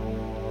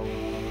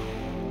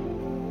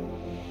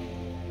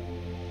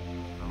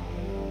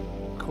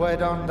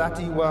 Quedan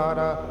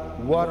datiwara,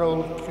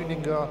 Warol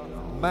Kuninga,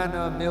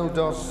 Mana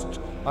mildost,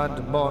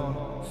 and Mon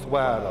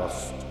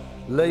thwarost,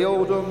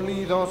 Leodum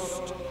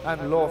lidost,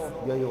 and Lof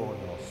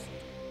Geonost.